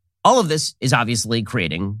all of this is obviously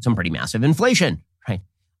creating some pretty massive inflation, right?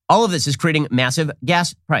 All of this is creating massive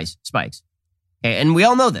gas price spikes. Okay, and we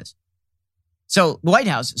all know this. So the White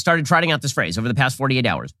House started trotting out this phrase over the past 48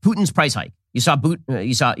 hours, Putin's price hike. You saw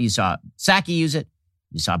Psaki use it.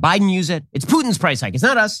 You saw Biden use it. It's Putin's price hike. It's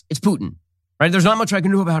not us. It's Putin, right? There's not much I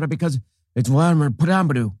can do about it because it's Vladimir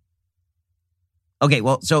Putin. Okay,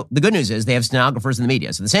 well, so the good news is they have stenographers in the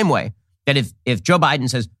media. So the same way that if Joe Biden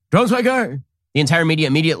says, Trump's my guy, the entire media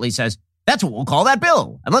immediately says, that's what we'll call that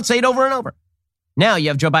bill. And let's say it over and over. Now you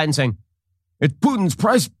have Joe Biden saying, it's Putin's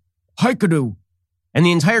price hike-a-doo. And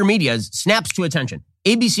the entire media snaps to attention.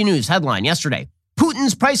 ABC News headline yesterday,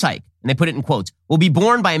 Putin's price hike, and they put it in quotes, will be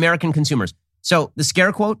borne by American consumers. So the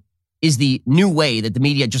scare quote is the new way that the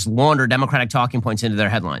media just launder Democratic talking points into their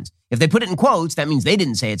headlines. If they put it in quotes, that means they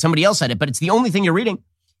didn't say it. Somebody else said it, but it's the only thing you're reading.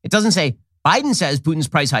 It doesn't say Biden says Putin's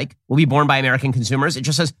price hike will be borne by American consumers. It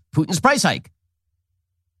just says Putin's price hike.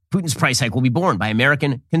 Putin's price hike will be borne by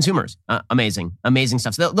American consumers. Amazing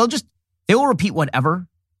stuff. So they will repeat whatever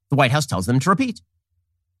the White House tells them to repeat.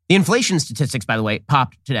 The inflation statistics, by the way,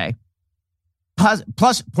 popped today. Plus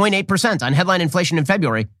 0.8% on headline inflation in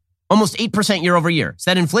February, almost 8% year over year.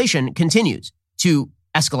 So that inflation continues to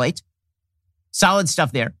escalate. Solid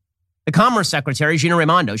stuff there. The Commerce Secretary, Gina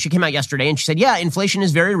Raimondo, she came out yesterday and she said, yeah, inflation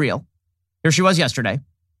is very real. Here she was yesterday.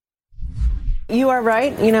 You are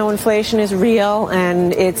right. Inflation is real,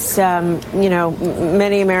 and it's,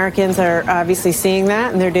 many Americans are obviously seeing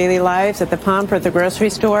that in their daily lives at the pump or at the grocery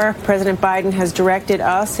store. President Biden has directed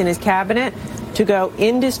us in his cabinet to go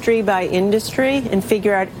industry by industry and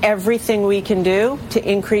figure out everything we can do to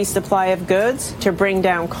increase supply of goods to bring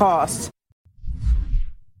down costs.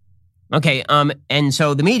 Okay, and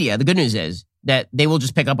so the media, the good news is that they will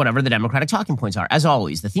just pick up whatever the Democratic talking points are. As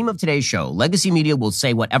always, the theme of today's show, legacy media will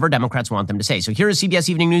say whatever Democrats want them to say. So here is CBS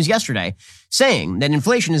Evening News yesterday saying that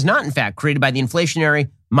inflation is not, in fact, created by the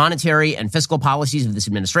inflationary, monetary, and fiscal policies of this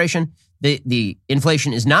administration. The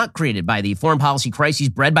inflation is not created by the foreign policy crises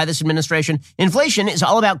bred by this administration. Inflation is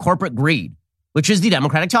all about corporate greed, which is the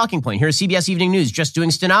Democratic talking point. Here's CBS Evening News just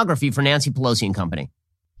doing stenography for Nancy Pelosi and company.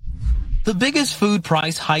 The biggest food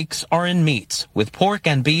price hikes are in meats, with pork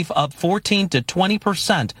and beef up 14 to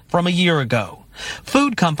 20% from a year ago.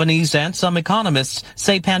 Food companies and some economists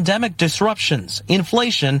say pandemic disruptions,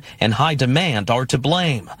 inflation, and high demand are to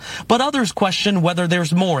blame. But others question whether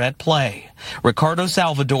there's more at play. Ricardo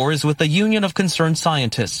Salvador is with the Union of Concerned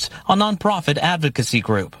Scientists, a nonprofit advocacy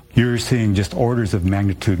group. You're seeing just orders of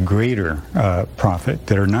magnitude greater profit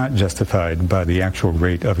that are not justified by the actual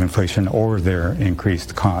rate of inflation or their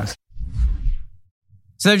increased cost.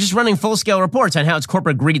 So they're just running full-scale reports on how it's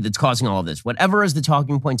corporate greed that's causing all of this. Whatever is the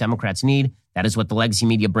talking point Democrats need, that is what the legacy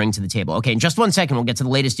media bring to the table. Okay, in just 1 second, we'll get to the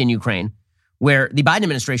latest in Ukraine, where the Biden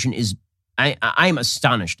administration is, I am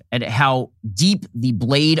astonished at how deep the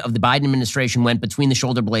blade of the Biden administration went between the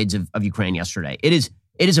shoulder blades of Ukraine yesterday. It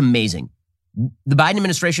is amazing. The Biden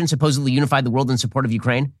administration supposedly unified the world in support of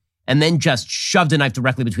Ukraine and then just shoved a knife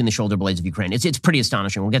directly between the shoulder blades of Ukraine. It's pretty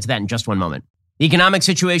astonishing. We'll get to that in just one moment. The economic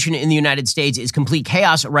situation in the United States is complete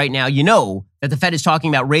chaos right now. You know that the Fed is talking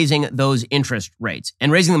about raising those interest rates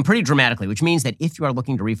and raising them pretty dramatically, which means that if you are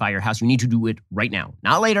looking to refi your house, you need to do it right now.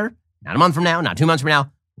 Not later, not a month from now, not 2 months from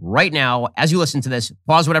now. Right now, as you listen to this,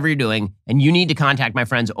 pause whatever you're doing, and you need to contact my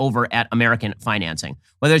friends over at American Financing.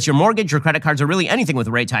 Whether it's your mortgage, your credit cards, or really anything with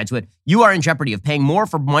a rate tied to it, you are in jeopardy of paying more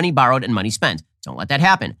for money borrowed and money spent. Don't let that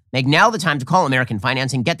happen. Make now the time to call American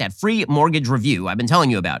Financing. Get that free mortgage review I've been telling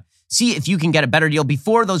you about. See if you can get a better deal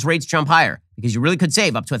before those rates jump higher, because you really could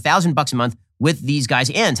save up to $1,000 a month with these guys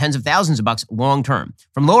and tens of thousands of bucks long term.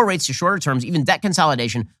 From lower rates to shorter terms, even debt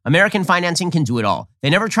consolidation, American Financing can do it all. They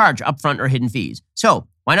never charge upfront or hidden fees. So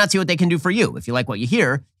why not see what they can do for you? If you like what you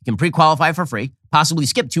hear, you can pre-qualify for free, possibly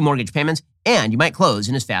skip 2 mortgage payments, and you might close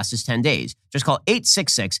in as fast as 10 days. Just call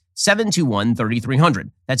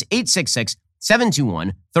 866-721-3300. That's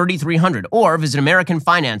 866-721-3300, or visit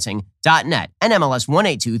AmericanFinancing.net, NMLS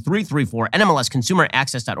 182334,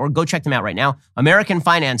 NMLSConsumerAccess.org. Go check them out right now,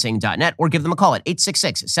 AmericanFinancing.net, or give them a call at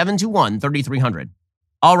 866-721-3300.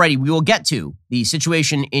 Alrighty, we will get to the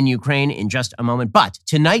situation in Ukraine in just a moment, but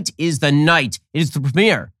tonight is the night. It is the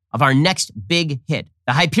premiere of our next big hit,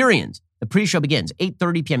 The Hyperions. The pre-show begins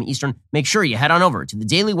 8:30 p.m. Eastern. Make sure you head on over to the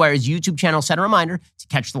Daily Wire's YouTube channel, set a reminder to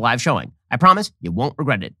catch the live showing. I promise you won't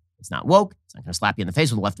regret it. It's not woke. It's not going to slap you in the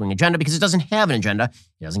face with a left-wing agenda, because it doesn't have an agenda.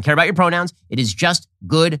 It doesn't care about your pronouns. It is just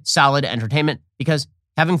good, solid entertainment, because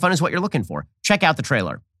having fun is what you're looking for. Check out the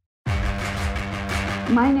trailer.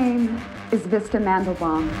 My name is Vista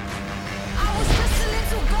Mandelbaum.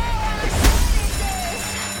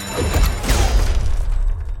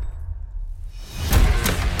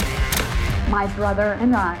 My brother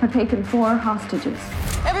and I have taken 4 hostages.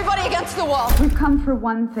 Everybody against the wall. We've come for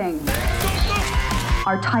one thing.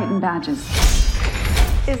 Our Titan badges.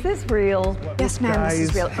 Is this real? Yes, ma'am, this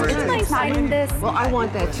is real. Can I sign this? Well, I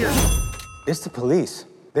want that too. It's the police.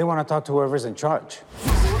 They want to talk to whoever's in charge.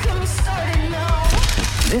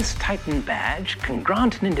 This Titan badge can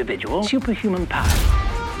grant an individual superhuman power.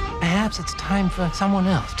 Perhaps it's time for someone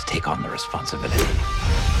else to take on the responsibility.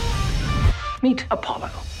 Meet Apollo.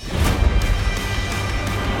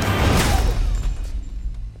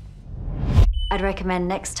 I'd recommend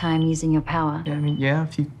next time using your power. Yeah,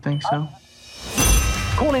 if you think so.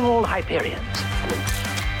 Calling all Hyperions.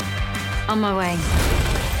 On my way.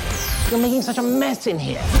 You're making such a mess in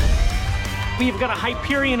here. We've got a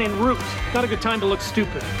Hyperion en route. Not a good time to look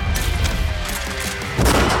stupid.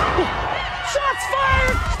 Shots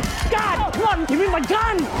fired! God, run! Give me my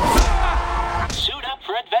gun! Suit up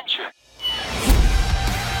for adventure.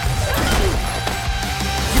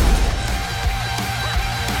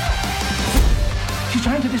 She's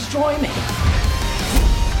trying to destroy me.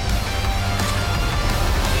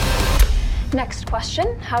 Next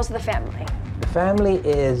question. How's the family? The family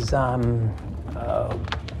is, gosh,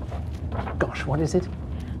 what is it?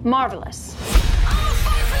 Marvelous.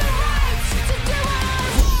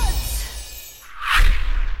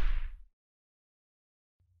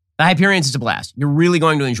 The Hyperions is a blast. You're really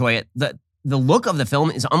going to enjoy it. The look of the film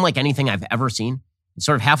is unlike anything I've ever seen. It's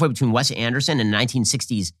sort of halfway between Wes Anderson and a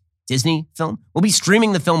 1960s Disney film. We'll be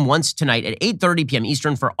streaming the film once tonight at 8:30 p.m.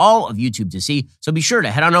 Eastern for all of YouTube to see, so be sure to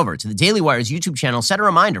head on over to the Daily Wire's YouTube channel, set a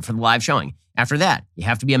reminder for the live showing. After that, you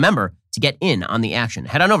have to be a member to get in on the action.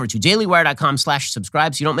 Head on over to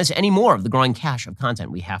dailywire.com/subscribe so you don't miss any more of the growing cache of content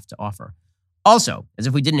we have to offer. Also, as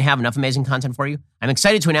if we didn't have enough amazing content for you, I'm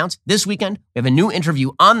excited to announce this weekend we have a new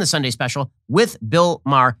interview on the Sunday Special with Bill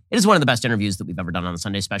Maher. It is one of the best interviews that we've ever done on the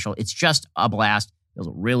Sunday Special. It's just a blast. Bill's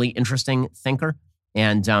a really interesting thinker,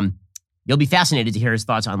 and you'll be fascinated to hear his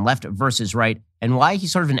thoughts on left versus right and why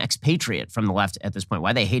he's sort of an expatriate from the left at this point,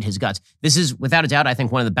 why they hate his guts. This is, without a doubt, I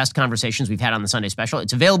think one of the best conversations we've had on the Sunday Special.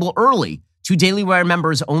 It's available early to Daily Wire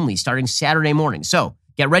members only starting Saturday morning. So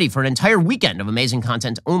get ready for an entire weekend of amazing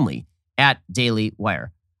content only at Daily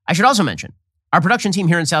Wire. I should also mention, our production team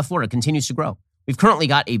here in South Florida continues to grow. We've currently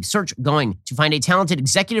got a search going to find a talented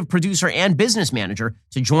executive producer and business manager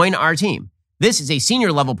to join our team. This is a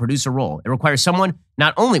senior level producer role. It requires someone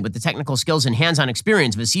not only with the technical skills and hands-on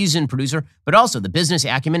experience of a seasoned producer, but also the business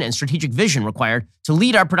acumen and strategic vision required to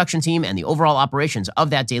lead our production team and the overall operations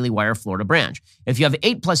of that Daily Wire Florida branch. If you have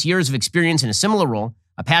 8+ years of experience in a similar role,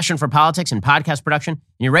 a passion for politics and podcast production, and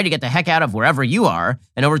you're ready to get the heck out of wherever you are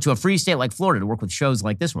and over to a free state like Florida to work with shows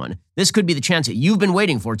like this one, this could be the chance that you've been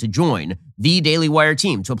waiting for to join the Daily Wire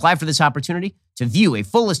team. To apply for this opportunity, to view a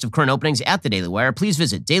full list of current openings at the Daily Wire, please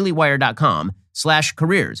visit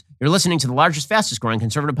dailywire.com/careers. You're listening to the largest, fastest growing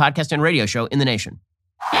conservative podcast and radio show in the nation.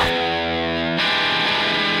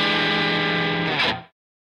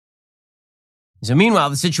 So meanwhile,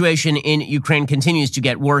 the situation in Ukraine continues to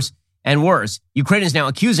get worse and worse. Ukraine is now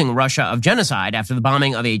accusing Russia of genocide after the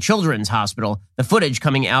bombing of a children's hospital. The footage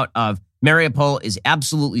coming out of Mariupol is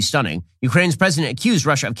absolutely stunning. Ukraine's president accused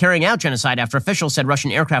Russia of carrying out genocide after officials said Russian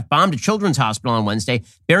aircraft bombed a children's hospital on Wednesday,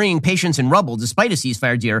 burying patients in rubble despite a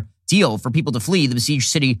ceasefire deal for people to flee the besieged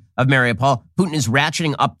city of Mariupol. Putin is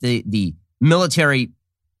ratcheting up the military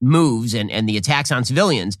moves and the attacks on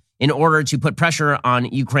civilians in order to put pressure on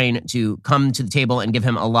Ukraine to come to the table and give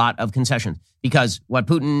him a lot of concessions. Because what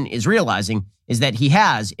Putin is realizing is that he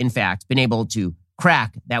has, in fact, been able to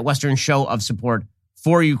crack that Western show of support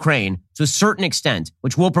for Ukraine to a certain extent,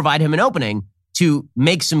 which will provide him an opening to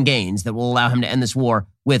make some gains that will allow him to end this war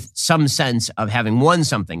with some sense of having won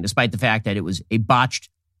something, despite the fact that it was a botched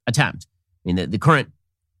attempt. I mean, the current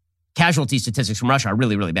casualty statistics from Russia are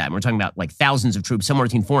really, really bad. We're talking about like thousands of troops, somewhere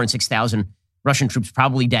between 4,000 and 6,000 Russian troops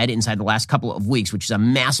probably dead inside the last couple of weeks, which is a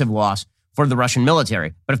massive loss for the Russian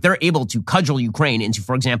military. But if they're able to cudgel Ukraine into,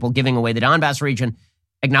 for example, giving away the Donbass region,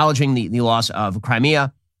 acknowledging the loss of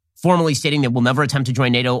Crimea, formally stating that we'll never attempt to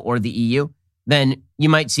join NATO or the EU, then you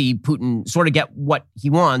might see Putin sort of get what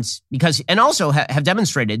he wants because, and also have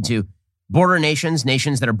demonstrated to border nations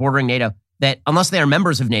that are bordering NATO, that unless they are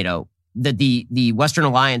members of NATO, that the Western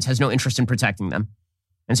alliance has no interest in protecting them.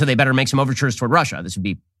 And so they better make some overtures toward Russia. This would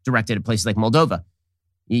be directed at places like Moldova.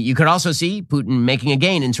 You could also see Putin making a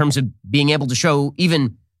gain in terms of being able to show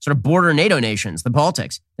even sort of border NATO nations, the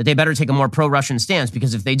Baltics, that they better take a more pro-Russian stance,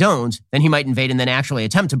 because if they don't, then he might invade and then actually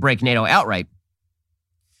attempt to break NATO outright.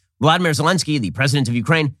 Vladimir Zelensky, the president of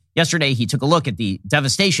Ukraine, yesterday he took a look at the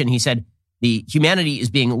devastation. He said, the humanity is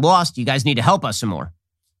being lost. You guys need to help us some more.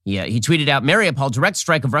 He tweeted out, Mariupol, direct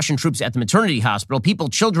strike of Russian troops at the maternity hospital, people,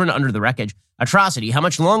 children under the wreckage, atrocity. How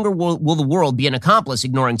much longer will the world be an accomplice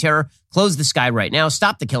ignoring terror? Close the sky right now.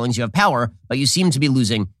 Stop the killings. You have power, but you seem to be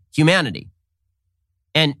losing humanity.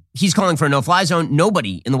 And he's calling for a no-fly zone.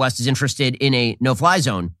 Nobody in the West is interested in a no-fly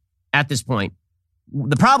zone at this point.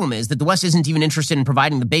 The problem is that the West isn't even interested in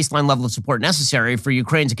providing the baseline level of support necessary for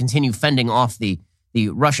Ukraine to continue fending off the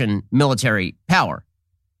Russian military power,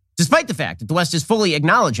 despite the fact that the West is fully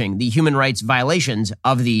acknowledging the human rights violations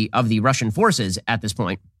of the Russian forces at this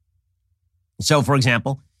point. So, for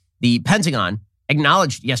example, The Pentagon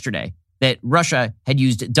acknowledged yesterday that Russia had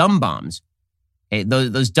used dumb bombs. Okay,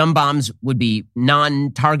 those dumb bombs would be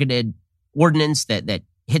non-targeted ordnance that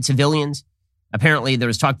hit civilians. Apparently, there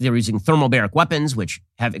was talk that they were using thermobaric weapons, which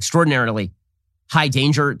have extraordinarily high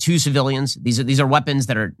danger to civilians. These are weapons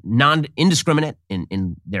that are indiscriminate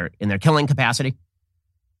in their killing capacity.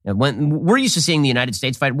 And when we're used to seeing the United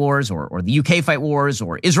States fight wars, or the UK fight wars,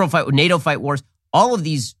 or Israel fight, NATO fight wars, all of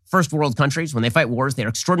these first world countries, when they fight wars, they're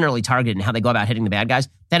extraordinarily targeted in how they go about hitting the bad guys.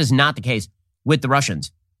 That is not the case with the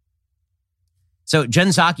Russians. So Jen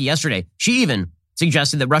Psaki yesterday, she even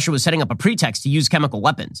suggested that Russia was setting up a pretext to use chemical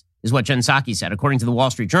weapons, is what Jen Psaki said, according to the Wall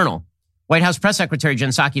Street Journal. White House Press Secretary Jen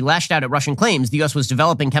Psaki lashed out at Russian claims the U.S. was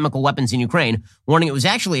developing chemical weapons in Ukraine, warning it was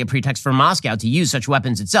actually a pretext for Moscow to use such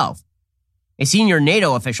weapons itself. A senior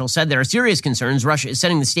NATO official said there are serious concerns Russia is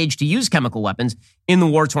setting the stage to use chemical weapons in the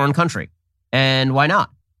war-torn country. And why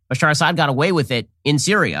not? Bashar Assad got away with it in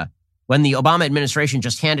Syria when the Obama administration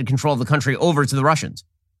just handed control of the country over to the Russians.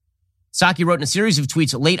 Psaki wrote in a series of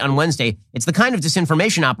tweets late on Wednesday, "It's the kind of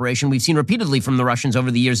disinformation operation we've seen repeatedly from the Russians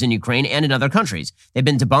over the years in Ukraine and in other countries. They've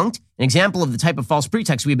been debunked, an example of the type of false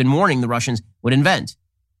pretext we've been warning the Russians would invent."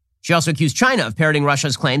 She also accused China of parroting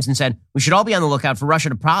Russia's claims and said, "We should all be on the lookout for Russia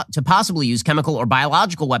to possibly use chemical or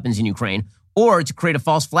biological weapons in Ukraine or to create a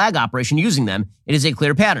false flag operation using them. It is a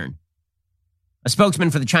clear pattern." A spokesman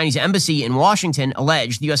for the Chinese embassy in Washington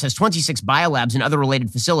alleged the U.S. has 26 biolabs and other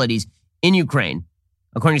related facilities in Ukraine.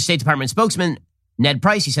 According to State Department spokesman Ned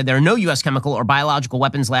Price, he said there are no U.S. chemical or biological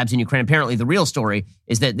weapons labs in Ukraine. Apparently, the real story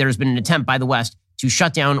is that there's been an attempt by the West to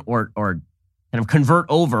shut down or kind of convert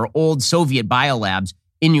over old Soviet biolabs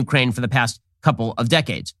in Ukraine for the past couple of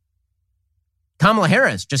decades. Kamala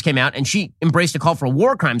Harris just came out and she embraced a call for a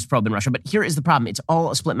war crimes probe in Russia. But here is the problem. It's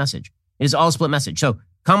all a split message. It is all a split message. So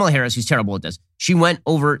Kamala Harris, who's terrible at this, she went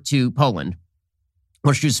over to Poland,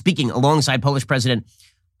 where she was speaking alongside Polish President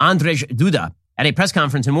Andrzej Duda at a press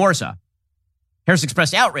conference in Warsaw. Harris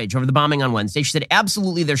expressed outrage over the bombing on Wednesday. She said,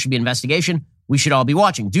 "Absolutely, there should be an investigation. We should all be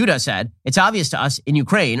watching." Duda said, "It's obvious to us in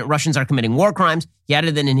Ukraine, Russians are committing war crimes." He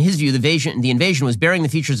added that in his view, the invasion was bearing the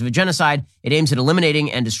features of a genocide. It aims at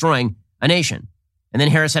eliminating and destroying a nation. And then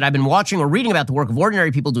Harris said, "I've been watching or reading about the work of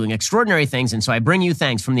ordinary people doing extraordinary things, and so I bring you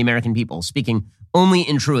thanks from the American people," speaking only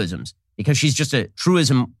in truisms, because she's just a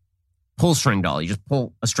truism pull string doll. You just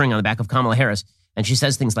pull a string on the back of Kamala Harris, and she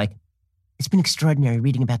says things like, "It's been extraordinary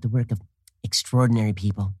reading about the work of extraordinary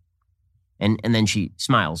people." And then she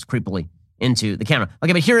smiles creepily into the camera.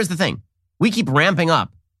 Okay, but here is the thing. We keep ramping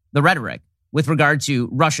up the rhetoric with regard to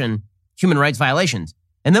Russian human rights violations.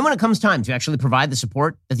 And then when it comes time to actually provide the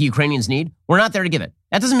support that the Ukrainians need, we're not there to give it.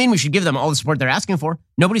 That doesn't mean we should give them all the support they're asking for.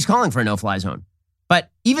 Nobody's calling for a no-fly zone.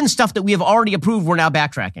 But even stuff that we have already approved, we're now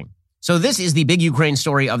backtracking. So this is the big Ukraine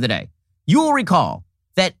story of the day. You will recall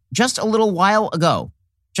that just a little while ago,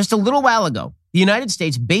 the United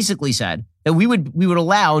States basically said that we would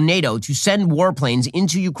allow NATO to send warplanes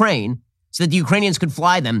into Ukraine so that the Ukrainians could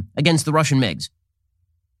fly them against the Russian MiGs.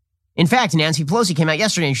 In fact, Nancy Pelosi came out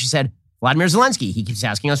yesterday and she said, Vladimir Zelensky, he keeps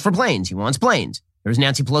asking us for planes. He wants planes. There was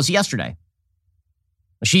Nancy Pelosi yesterday.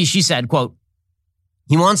 She said, quote,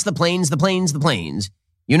 "He wants the planes, the planes, the planes.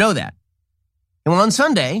 You know that." And well, on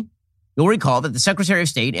Sunday, you'll recall that the Secretary of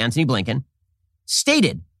State, Antony Blinken,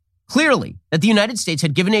 stated clearly that the United States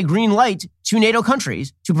had given a green light to NATO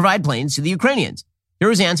countries to provide planes to the Ukrainians. Here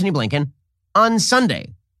was Antony Blinken on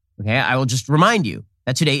Sunday. Okay, I will just remind you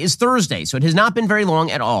that today is Thursday, so it has not been very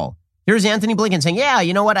long at all. Here's Antony Blinken saying, "Yeah,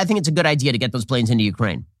 you know what? I think it's a good idea to get those planes into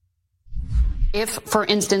Ukraine." If, for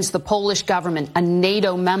instance, the Polish government, a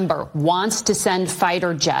NATO member, wants to send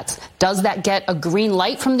fighter jets, does that get a green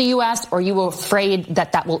light from the U.S., or are you afraid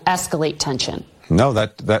that will escalate tension? No,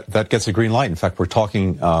 that gets a green light. In fact, we're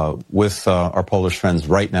talking with our Polish friends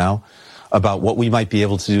right now about what we might be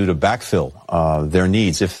able to do to backfill their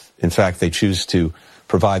needs if, in fact, they choose to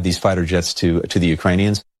provide these fighter jets to the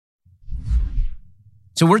Ukrainians.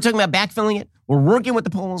 So we're talking about backfilling it. We're working with the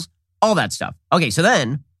Poles, all that stuff. Okay, so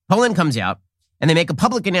then Poland comes out and they make a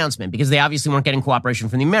public announcement because they obviously weren't getting cooperation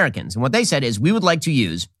from the Americans. And what they said is, we would like to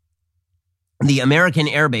use the American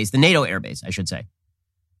airbase, the NATO airbase, I should say,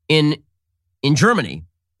 in Germany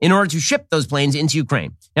in order to ship those planes into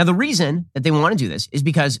Ukraine. Now, the reason that they want to do this is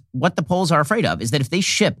because what the Poles are afraid of is that if they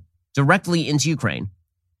ship directly into Ukraine,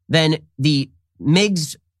 then the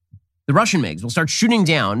MiGs, the Russian MiGs, will start shooting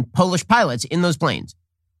down Polish pilots in those planes.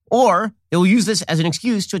 Or they will use this as an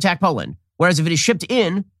excuse to attack Poland. Whereas if it is shipped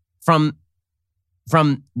in from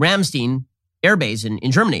Ramstein Air Base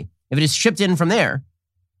in Germany, if it is shipped in from there,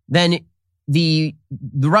 then the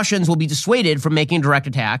Russians will be dissuaded from making a direct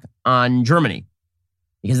attack on Germany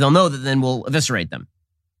because they'll know that then we'll eviscerate them.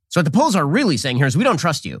 So what the polls are really saying here is we don't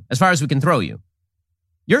trust you as far as we can throw you.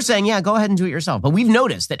 You're saying, yeah, go ahead and do it yourself. But we've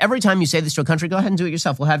noticed that every time you say this to a country, go ahead and do it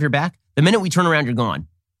yourself. We'll have your back. The minute we turn around, you're gone.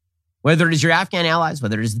 Whether it is your Afghan allies,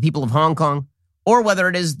 whether it is the people of Hong Kong, or whether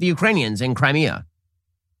it is the Ukrainians in Crimea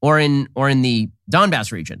or in the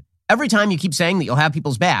Donbass region. Every time you keep saying that you'll have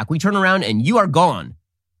people's back, we turn around and you are gone.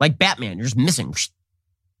 Like Batman, you're just missing.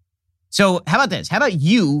 So how about this? How about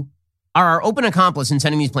you are our open accomplice in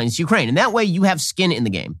sending these planes to Ukraine? And that way you have skin in the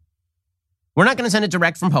game. We're not going to send it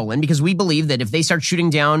direct from Poland because we believe that if they start shooting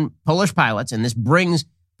down Polish pilots and this brings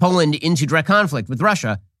Poland into direct conflict with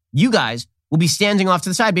Russia, you guys will be standing off to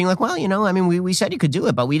the side being like, well, we said you could do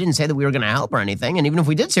it, but we didn't say that we were going to help or anything. And even if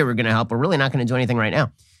we did say we were going to help, we're really not going to do anything right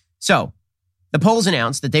now. So the Poles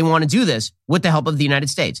announced that they want to do this with the help of the United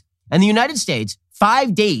States. And the United States,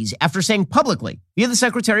 5 days after saying publicly via the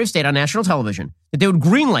Secretary of State on national television that they would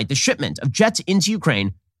greenlight the shipment of jets into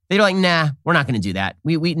Ukraine, they're like, nah, we're not going to do that.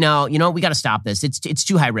 We got to stop this. It's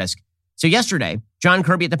too high risk. So yesterday, John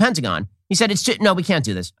Kirby at the Pentagon, he said, no, we can't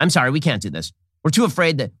do this. I'm sorry, we can't do this. We're too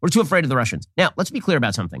afraid of the Russians. Now, let's be clear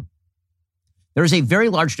about something. There is a very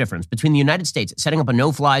large difference between the United States setting up a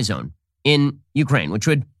no-fly zone in Ukraine, which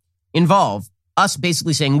would involve us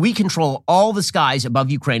basically saying we control all the skies above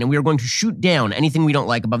Ukraine and we are going to shoot down anything we don't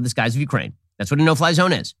like above the skies of Ukraine. That's what a no-fly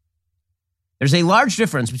zone is. There's a large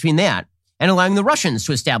difference between that and allowing the Russians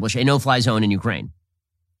to establish a no-fly zone in Ukraine,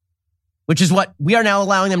 which is what we are now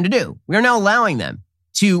allowing them to do. We are now allowing them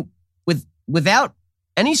to, without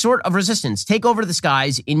any sort of resistance, take over the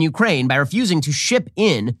skies in Ukraine by refusing to ship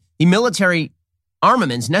in the military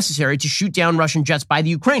armaments necessary to shoot down Russian jets by the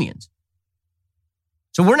Ukrainians.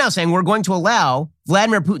 So we're now saying we're going to allow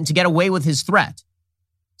Vladimir Putin to get away with his threat.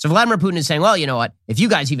 So Vladimir Putin is saying, well, you know what? If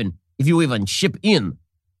you even ship in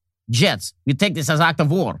jets, we take this as act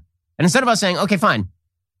of war. And instead of us saying, okay, fine.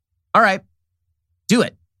 All right, do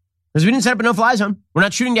it. Because we didn't set up a no-fly zone. We're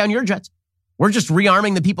not shooting down your jets. We're just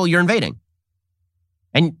rearming the people you're invading.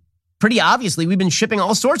 And pretty obviously, we've been shipping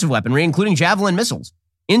all sorts of weaponry, including Javelin missiles,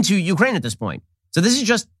 into Ukraine at this point. So this is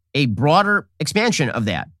just a broader expansion of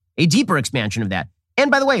that, a deeper expansion of that. And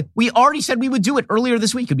by the way, we already said we would do it earlier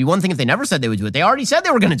this week. It'd be one thing if they never said they would do it. They already said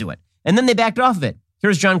they were going to do it. And then they backed off of it.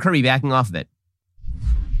 Here's John Kirby backing off of it.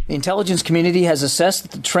 The intelligence community has assessed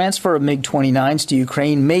that the transfer of MiG-29s to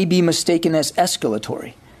Ukraine may be mistaken as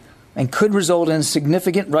escalatory and could result in a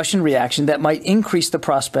significant Russian reaction that might increase the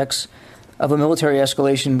prospects of a military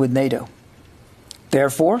escalation with NATO.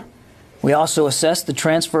 Therefore, we also assess the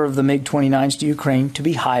transfer of the MiG-29s to Ukraine to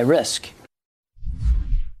be high risk.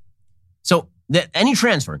 So any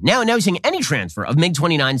transfer, now he's saying any transfer of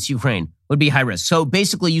MiG-29s to Ukraine would be high risk. So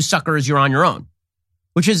basically, you suckers, you're on your own,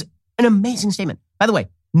 which is an amazing statement. By the way,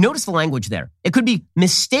 notice the language there. It could be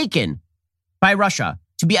mistaken by Russia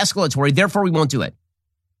to be escalatory, therefore we won't do it.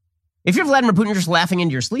 If you're Vladimir Putin, you're just laughing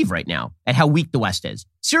into your sleeve right now at how weak the West is.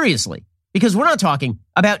 Seriously. Because we're not talking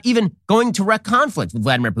about even going to wreak conflict with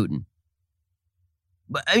Vladimir Putin.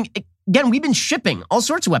 But again, we've been shipping all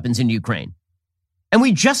sorts of weapons into Ukraine. And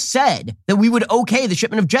we just said that we would okay the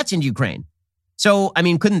shipment of jets into Ukraine. So,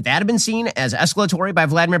 couldn't that have been seen as escalatory by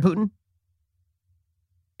Vladimir Putin?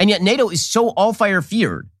 And yet NATO is so all-fire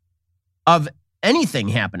feared of anything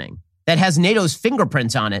happening that has NATO's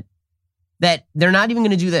fingerprints on it that they're not even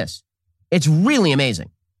going to do this. It's really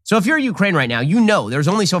amazing. So if you're Ukraine right now, you know there's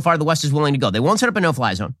only so far the West is willing to go. They won't set up a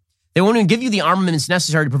no-fly zone. They won't even give you the armaments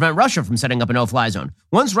necessary to prevent Russia from setting up a no-fly zone.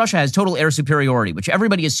 Once Russia has total air superiority, which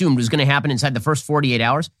everybody assumed was going to happen inside the first 48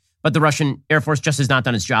 hours, but the Russian Air Force just has not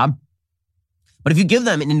done its job. But if you give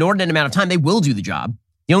them an inordinate amount of time, they will do the job.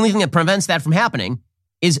 The only thing that prevents that from happening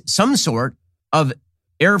is some sort of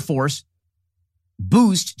Air Force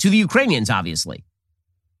boost to the Ukrainians, obviously.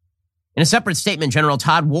 In a separate statement, General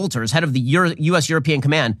Todd Wolters, head of the U.S. European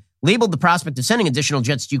Command, labeled the prospect of sending additional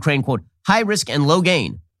jets to Ukraine, quote, high risk and low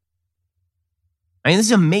gain. This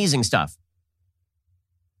is amazing stuff.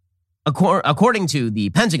 According to the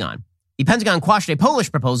Pentagon quashed a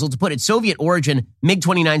Polish proposal to put its Soviet-origin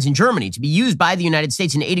MiG-29s in Germany to be used by the United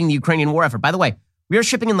States in aiding the Ukrainian war effort. By the way, we are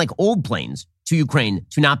shipping in old planes to Ukraine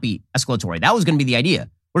to not be escalatory. That was going to be the idea.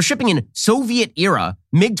 We're shipping in Soviet-era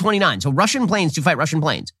MiG-29, so Russian planes to fight Russian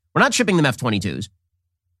planes. We're not shipping them F-22s.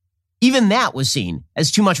 Even that was seen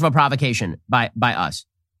as too much of a provocation by us.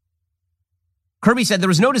 Kirby said there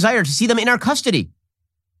was no desire to see them in our custody.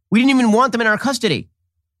 We didn't even want them in our custody.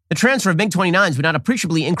 The transfer of MiG-29s would not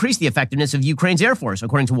appreciably increase the effectiveness of Ukraine's Air Force,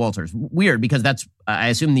 according to Wolters. Weird, because that's, I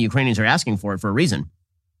assume the Ukrainians are asking for it for a reason.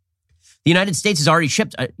 The United States has already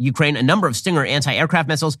shipped Ukraine a number of Stinger anti-aircraft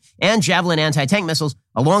missiles and Javelin anti-tank missiles,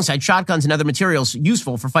 alongside shotguns and other materials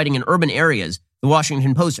useful for fighting in urban areas, the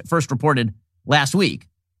Washington Post first reported last week.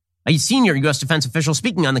 A senior U.S. defense official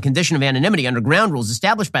speaking on the condition of anonymity under ground rules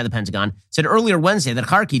established by the Pentagon said earlier Wednesday that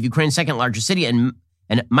Kharkiv, Ukraine's second largest city, and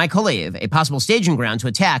Mykolaiv, a possible staging ground to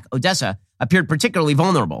attack Odessa, appeared particularly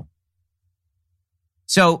vulnerable.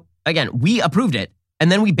 So, again, we approved it,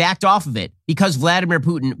 and then we backed off of it because Vladimir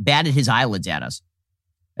Putin batted his eyelids at us.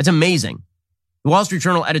 It's amazing. The Wall Street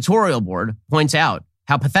Journal editorial board points out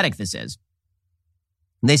how pathetic this is.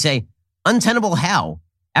 They say, untenable how?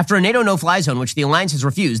 After a NATO no-fly zone, which the alliance has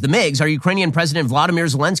refused, the MiGs are Ukrainian President Vladimir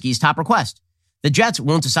Zelensky's top request. The jets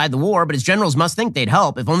won't decide the war, but his generals must think they'd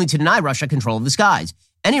help, if only to deny Russia control of the skies.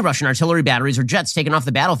 Any Russian artillery batteries or jets taken off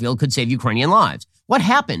the battlefield could save Ukrainian lives. What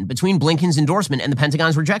happened between Blinken's endorsement and the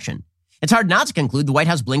Pentagon's rejection? It's hard not to conclude the White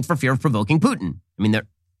House blinked for fear of provoking Putin. I mean, they're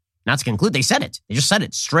not to conclude, they said it. They just said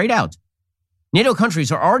it straight out. NATO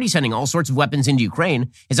countries are already sending all sorts of weapons into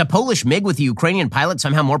Ukraine. Is a Polish MiG with a Ukrainian pilot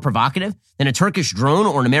somehow more provocative than a Turkish drone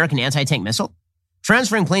or an American anti-tank missile?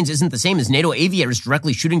 Transferring planes isn't the same as NATO aviators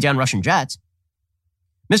directly shooting down Russian jets.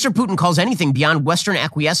 Mr. Putin calls anything beyond Western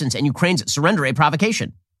acquiescence and Ukraine's surrender a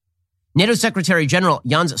provocation. NATO Secretary General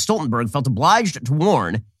Jens Stoltenberg felt obliged to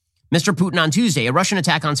warn Mr. Putin on Tuesday a Russian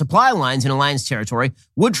attack on supply lines in alliance territory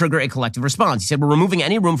would trigger a collective response. He said, we're removing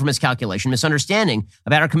any room for miscalculation, misunderstanding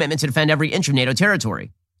about our commitment to defend every inch of NATO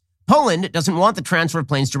territory. Poland doesn't want the transfer of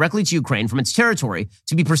planes directly to Ukraine from its territory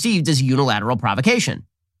to be perceived as a unilateral provocation.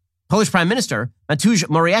 Polish Prime Minister Mateusz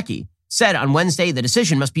Morawiecki said on Wednesday the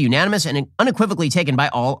decision must be unanimous and unequivocally taken by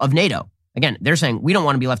all of NATO. Again, they're saying we don't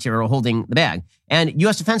want to be left here holding the bag. And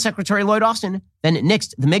U.S. Defense Secretary Lloyd Austin then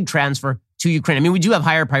nixed the MiG transfer to Ukraine. I mean, we do have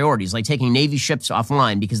higher priorities, like taking Navy ships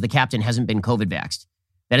offline because the captain hasn't been COVID vaxxed.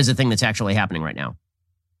 That is a thing that's actually happening right now.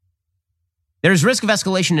 There's risk of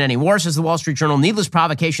escalation in any war, says the Wall Street Journal. Needless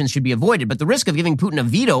provocations should be avoided, but the risk of giving Putin a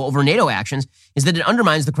veto over NATO actions is that it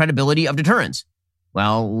undermines the credibility of deterrence.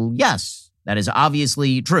 Well, yes, that is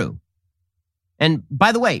obviously true. And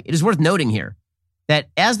by the way, it is worth noting here that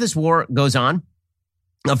as this war goes on,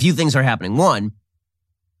 a few things are happening. One,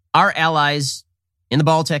 our allies in the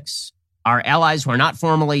Baltics, our allies who are not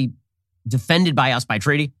formally defended by us by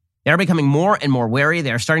treaty, they are becoming more and more wary.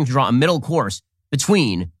 They are starting to draw a middle course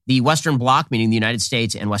between the Western Bloc, meaning the United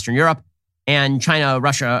States and Western Europe, and China,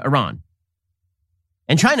 Russia, Iran.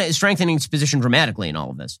 And China is strengthening its position dramatically in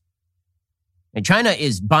all of this. And China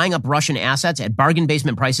is buying up Russian assets at bargain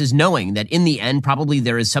basement prices, knowing that in the end, probably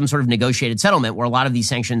there is some sort of negotiated settlement where a lot of these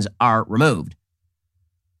sanctions are removed.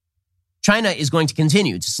 China is going to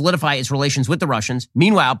continue to solidify its relations with the Russians,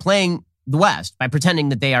 meanwhile playing the West by pretending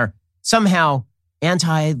that they are somehow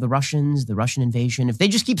anti the Russians, the Russian invasion. If they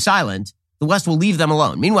just keep silent, the West will leave them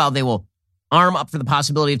alone. Meanwhile, they will arm up for the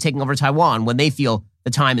possibility of taking over Taiwan when they feel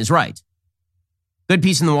the time is right. Good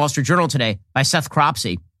piece in the Wall Street Journal today by Seth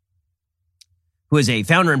Cropsey, who is a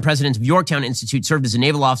founder and president of Yorktown Institute, served as a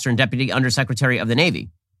naval officer and deputy undersecretary of the Navy.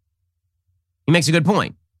 He makes a good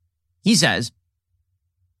point. He says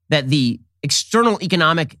that the external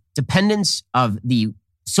economic dependence of the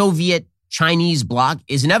Soviet Chinese bloc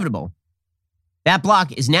is inevitable. That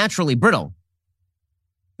bloc is naturally brittle.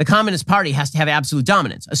 The Communist Party has to have absolute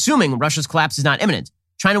dominance. Assuming Russia's collapse is not imminent,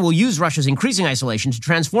 China will use Russia's increasing isolation to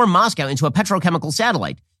transform Moscow into a petrochemical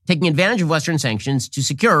satellite, taking advantage of Western sanctions to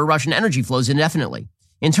secure Russian energy flows indefinitely.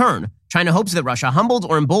 In turn, China hopes that Russia, humbled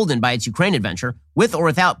or emboldened by its Ukraine adventure, with or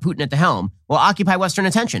without Putin at the helm, will occupy Western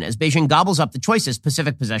attention as Beijing gobbles up the choicest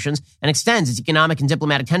Pacific possessions and extends its economic and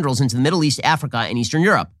diplomatic tendrils into the Middle East, Africa, and Eastern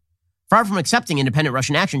Europe. Far from accepting independent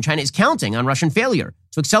Russian action, China is counting on Russian failure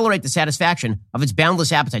to accelerate the satisfaction of its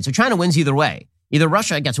boundless appetite. So China wins either way. Either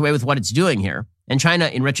Russia gets away with what it's doing here, and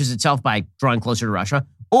China enriches itself by drawing closer to Russia,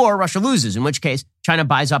 or Russia loses, in which case China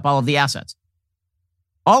buys up all of the assets.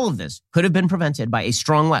 All of this could have been prevented by a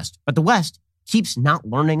strong West, but the West keeps not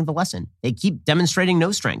learning the lesson. They keep demonstrating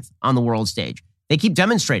no strength on the world stage. They keep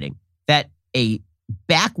demonstrating that a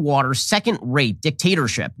backwater, second-rate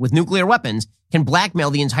dictatorship with nuclear weapons can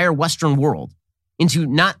blackmail the entire Western world into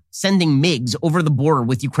not sending MiGs over the border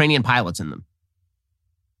with Ukrainian pilots in them.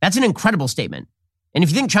 That's an incredible statement. And if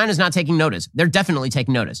you think China's not taking notice, they're definitely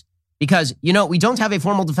taking notice. Because, we don't have a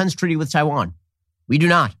formal defense treaty with Taiwan. We do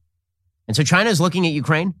not. And so China is looking at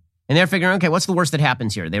Ukraine, and they're figuring, okay, what's the worst that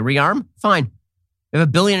happens here? They rearm? Fine. We have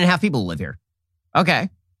 1.5 billion people who live here. Okay.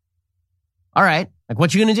 All right. Like,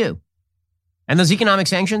 what you going to do? And those economic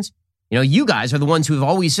sanctions? You guys are the ones who have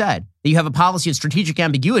always said that you have a policy of strategic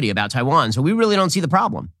ambiguity about Taiwan, so we really don't see the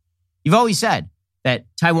problem. You've always said that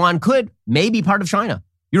Taiwan may be part of China.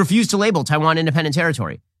 You refuse to label Taiwan independent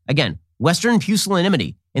territory. Again, Western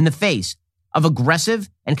pusillanimity in the face of aggressive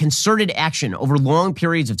and concerted action over long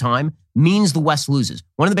periods of time means the West loses.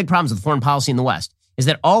 One of the big problems with foreign policy in the West is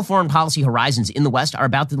that all foreign policy horizons in the West are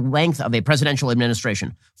about the length of a presidential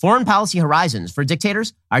administration. Foreign policy horizons for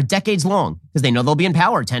dictators are decades long because they know they'll be in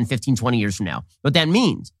power 10, 15, 20 years from now. What that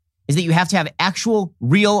means is that you have to have actual,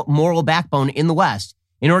 real moral backbone in the West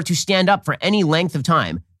in order to stand up for any length of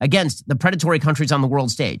time against the predatory countries on the world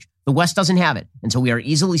stage. The West doesn't have it. And so we are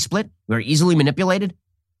easily split. We are easily manipulated.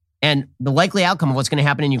 And the likely outcome of what's going to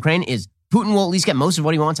happen in Ukraine is Putin will at least get most of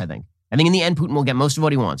what he wants, I think. I think in the end, Putin will get most of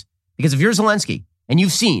what he wants. Because if you're Zelensky and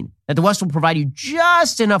you've seen that the West will provide you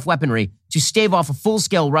just enough weaponry to stave off a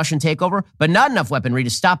full-scale Russian takeover, but not enough weaponry to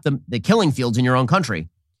stop the killing fields in your own country,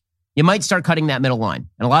 you might start cutting that middle line.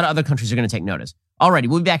 And a lot of other countries are going to take notice. Alrighty,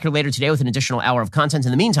 we'll be back here later today with an additional hour of content.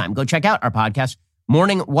 In the meantime, go check out our podcast,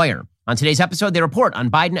 Morning Wire. On today's episode, they report on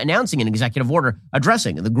Biden announcing an executive order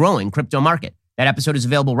addressing the growing crypto market. That episode is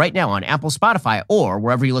available right now on Apple, Spotify, or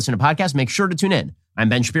wherever you listen to podcasts. Make sure to tune in. I'm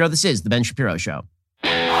Ben Shapiro. This is The Ben Shapiro Show.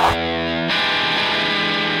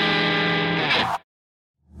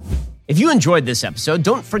 If you enjoyed this episode,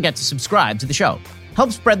 don't forget to subscribe to the show.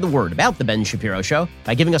 Help spread the word about The Ben Shapiro Show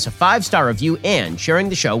by giving us a 5-star review and sharing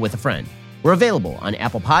the show with a friend. We're available on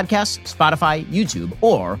Apple Podcasts, Spotify, YouTube,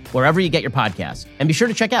 or wherever you get your podcasts. And be sure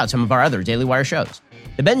to check out some of our other Daily Wire shows.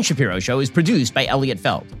 The Ben Shapiro Show is produced by Elliot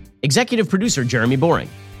Feld. Executive producer Jeremy Boring.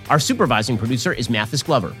 Our supervising producer is Mathis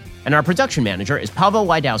Glover. And our production manager is Pavel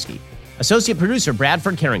Wydowski. Associate producer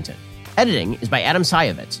Bradford Carrington. Editing is by Adam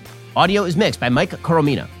Sayevitz. Audio is mixed by Mike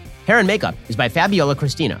Coromina. Hair and makeup is by Fabiola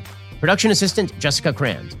Cristina. Production assistant Jessica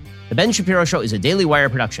Kranz. The Ben Shapiro Show is a Daily Wire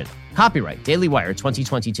production. Copyright Daily Wire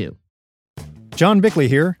 2022. John Bickley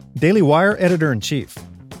here, Daily Wire Editor-in-Chief.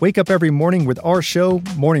 Wake up every morning with our show,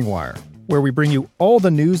 Morning Wire, where we bring you all the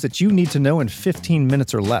news that you need to know in 15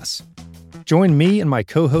 minutes or less. Join me and my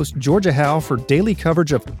co-host Georgia Howe for daily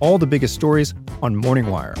coverage of all the biggest stories on Morning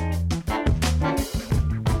Wire.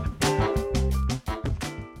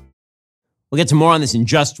 We'll get to more on this in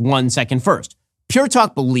just 1 second. First, Pure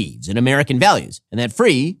Talk believes in American values, and that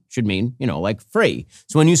free should mean, like free.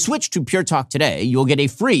 So when you switch to Pure Talk today, you'll get a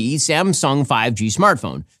free Samsung 5G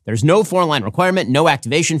smartphone. There's no foreign line requirement, no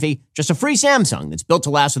activation fee, just a free Samsung that's built to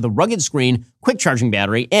last with a rugged screen, quick charging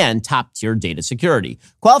battery, and top-tier data security.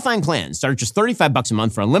 Qualifying plans start at just $35 a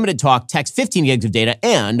month for unlimited talk, text, 15 gigs of data,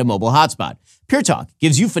 and a mobile hotspot. Pure Talk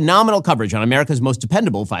gives you phenomenal coverage on America's most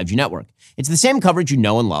dependable 5G network. It's the same coverage you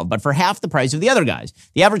know and love, but for half the price of the other guys.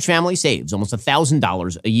 The average family saves almost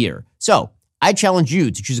 $1,000 a year. So I challenge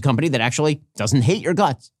you to choose a company that actually doesn't hate your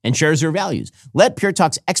guts and shares your values. Let Pure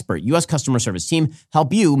Talk's expert U.S. customer service team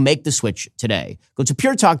help you make the switch today. Go to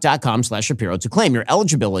puretalk.com/Shapiro to claim your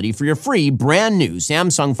eligibility for your free brand new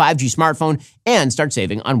Samsung 5G smartphone and start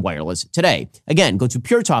saving on wireless today. Again, go to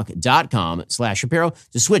puretalk.com/Shapiro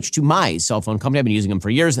to switch to my cell phone company. I've been using them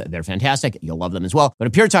for years. They're fantastic. You'll love them as well. Go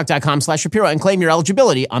to puretalk.com/Shapiro and claim your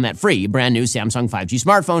eligibility on that free brand new Samsung 5G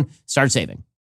smartphone. Start saving.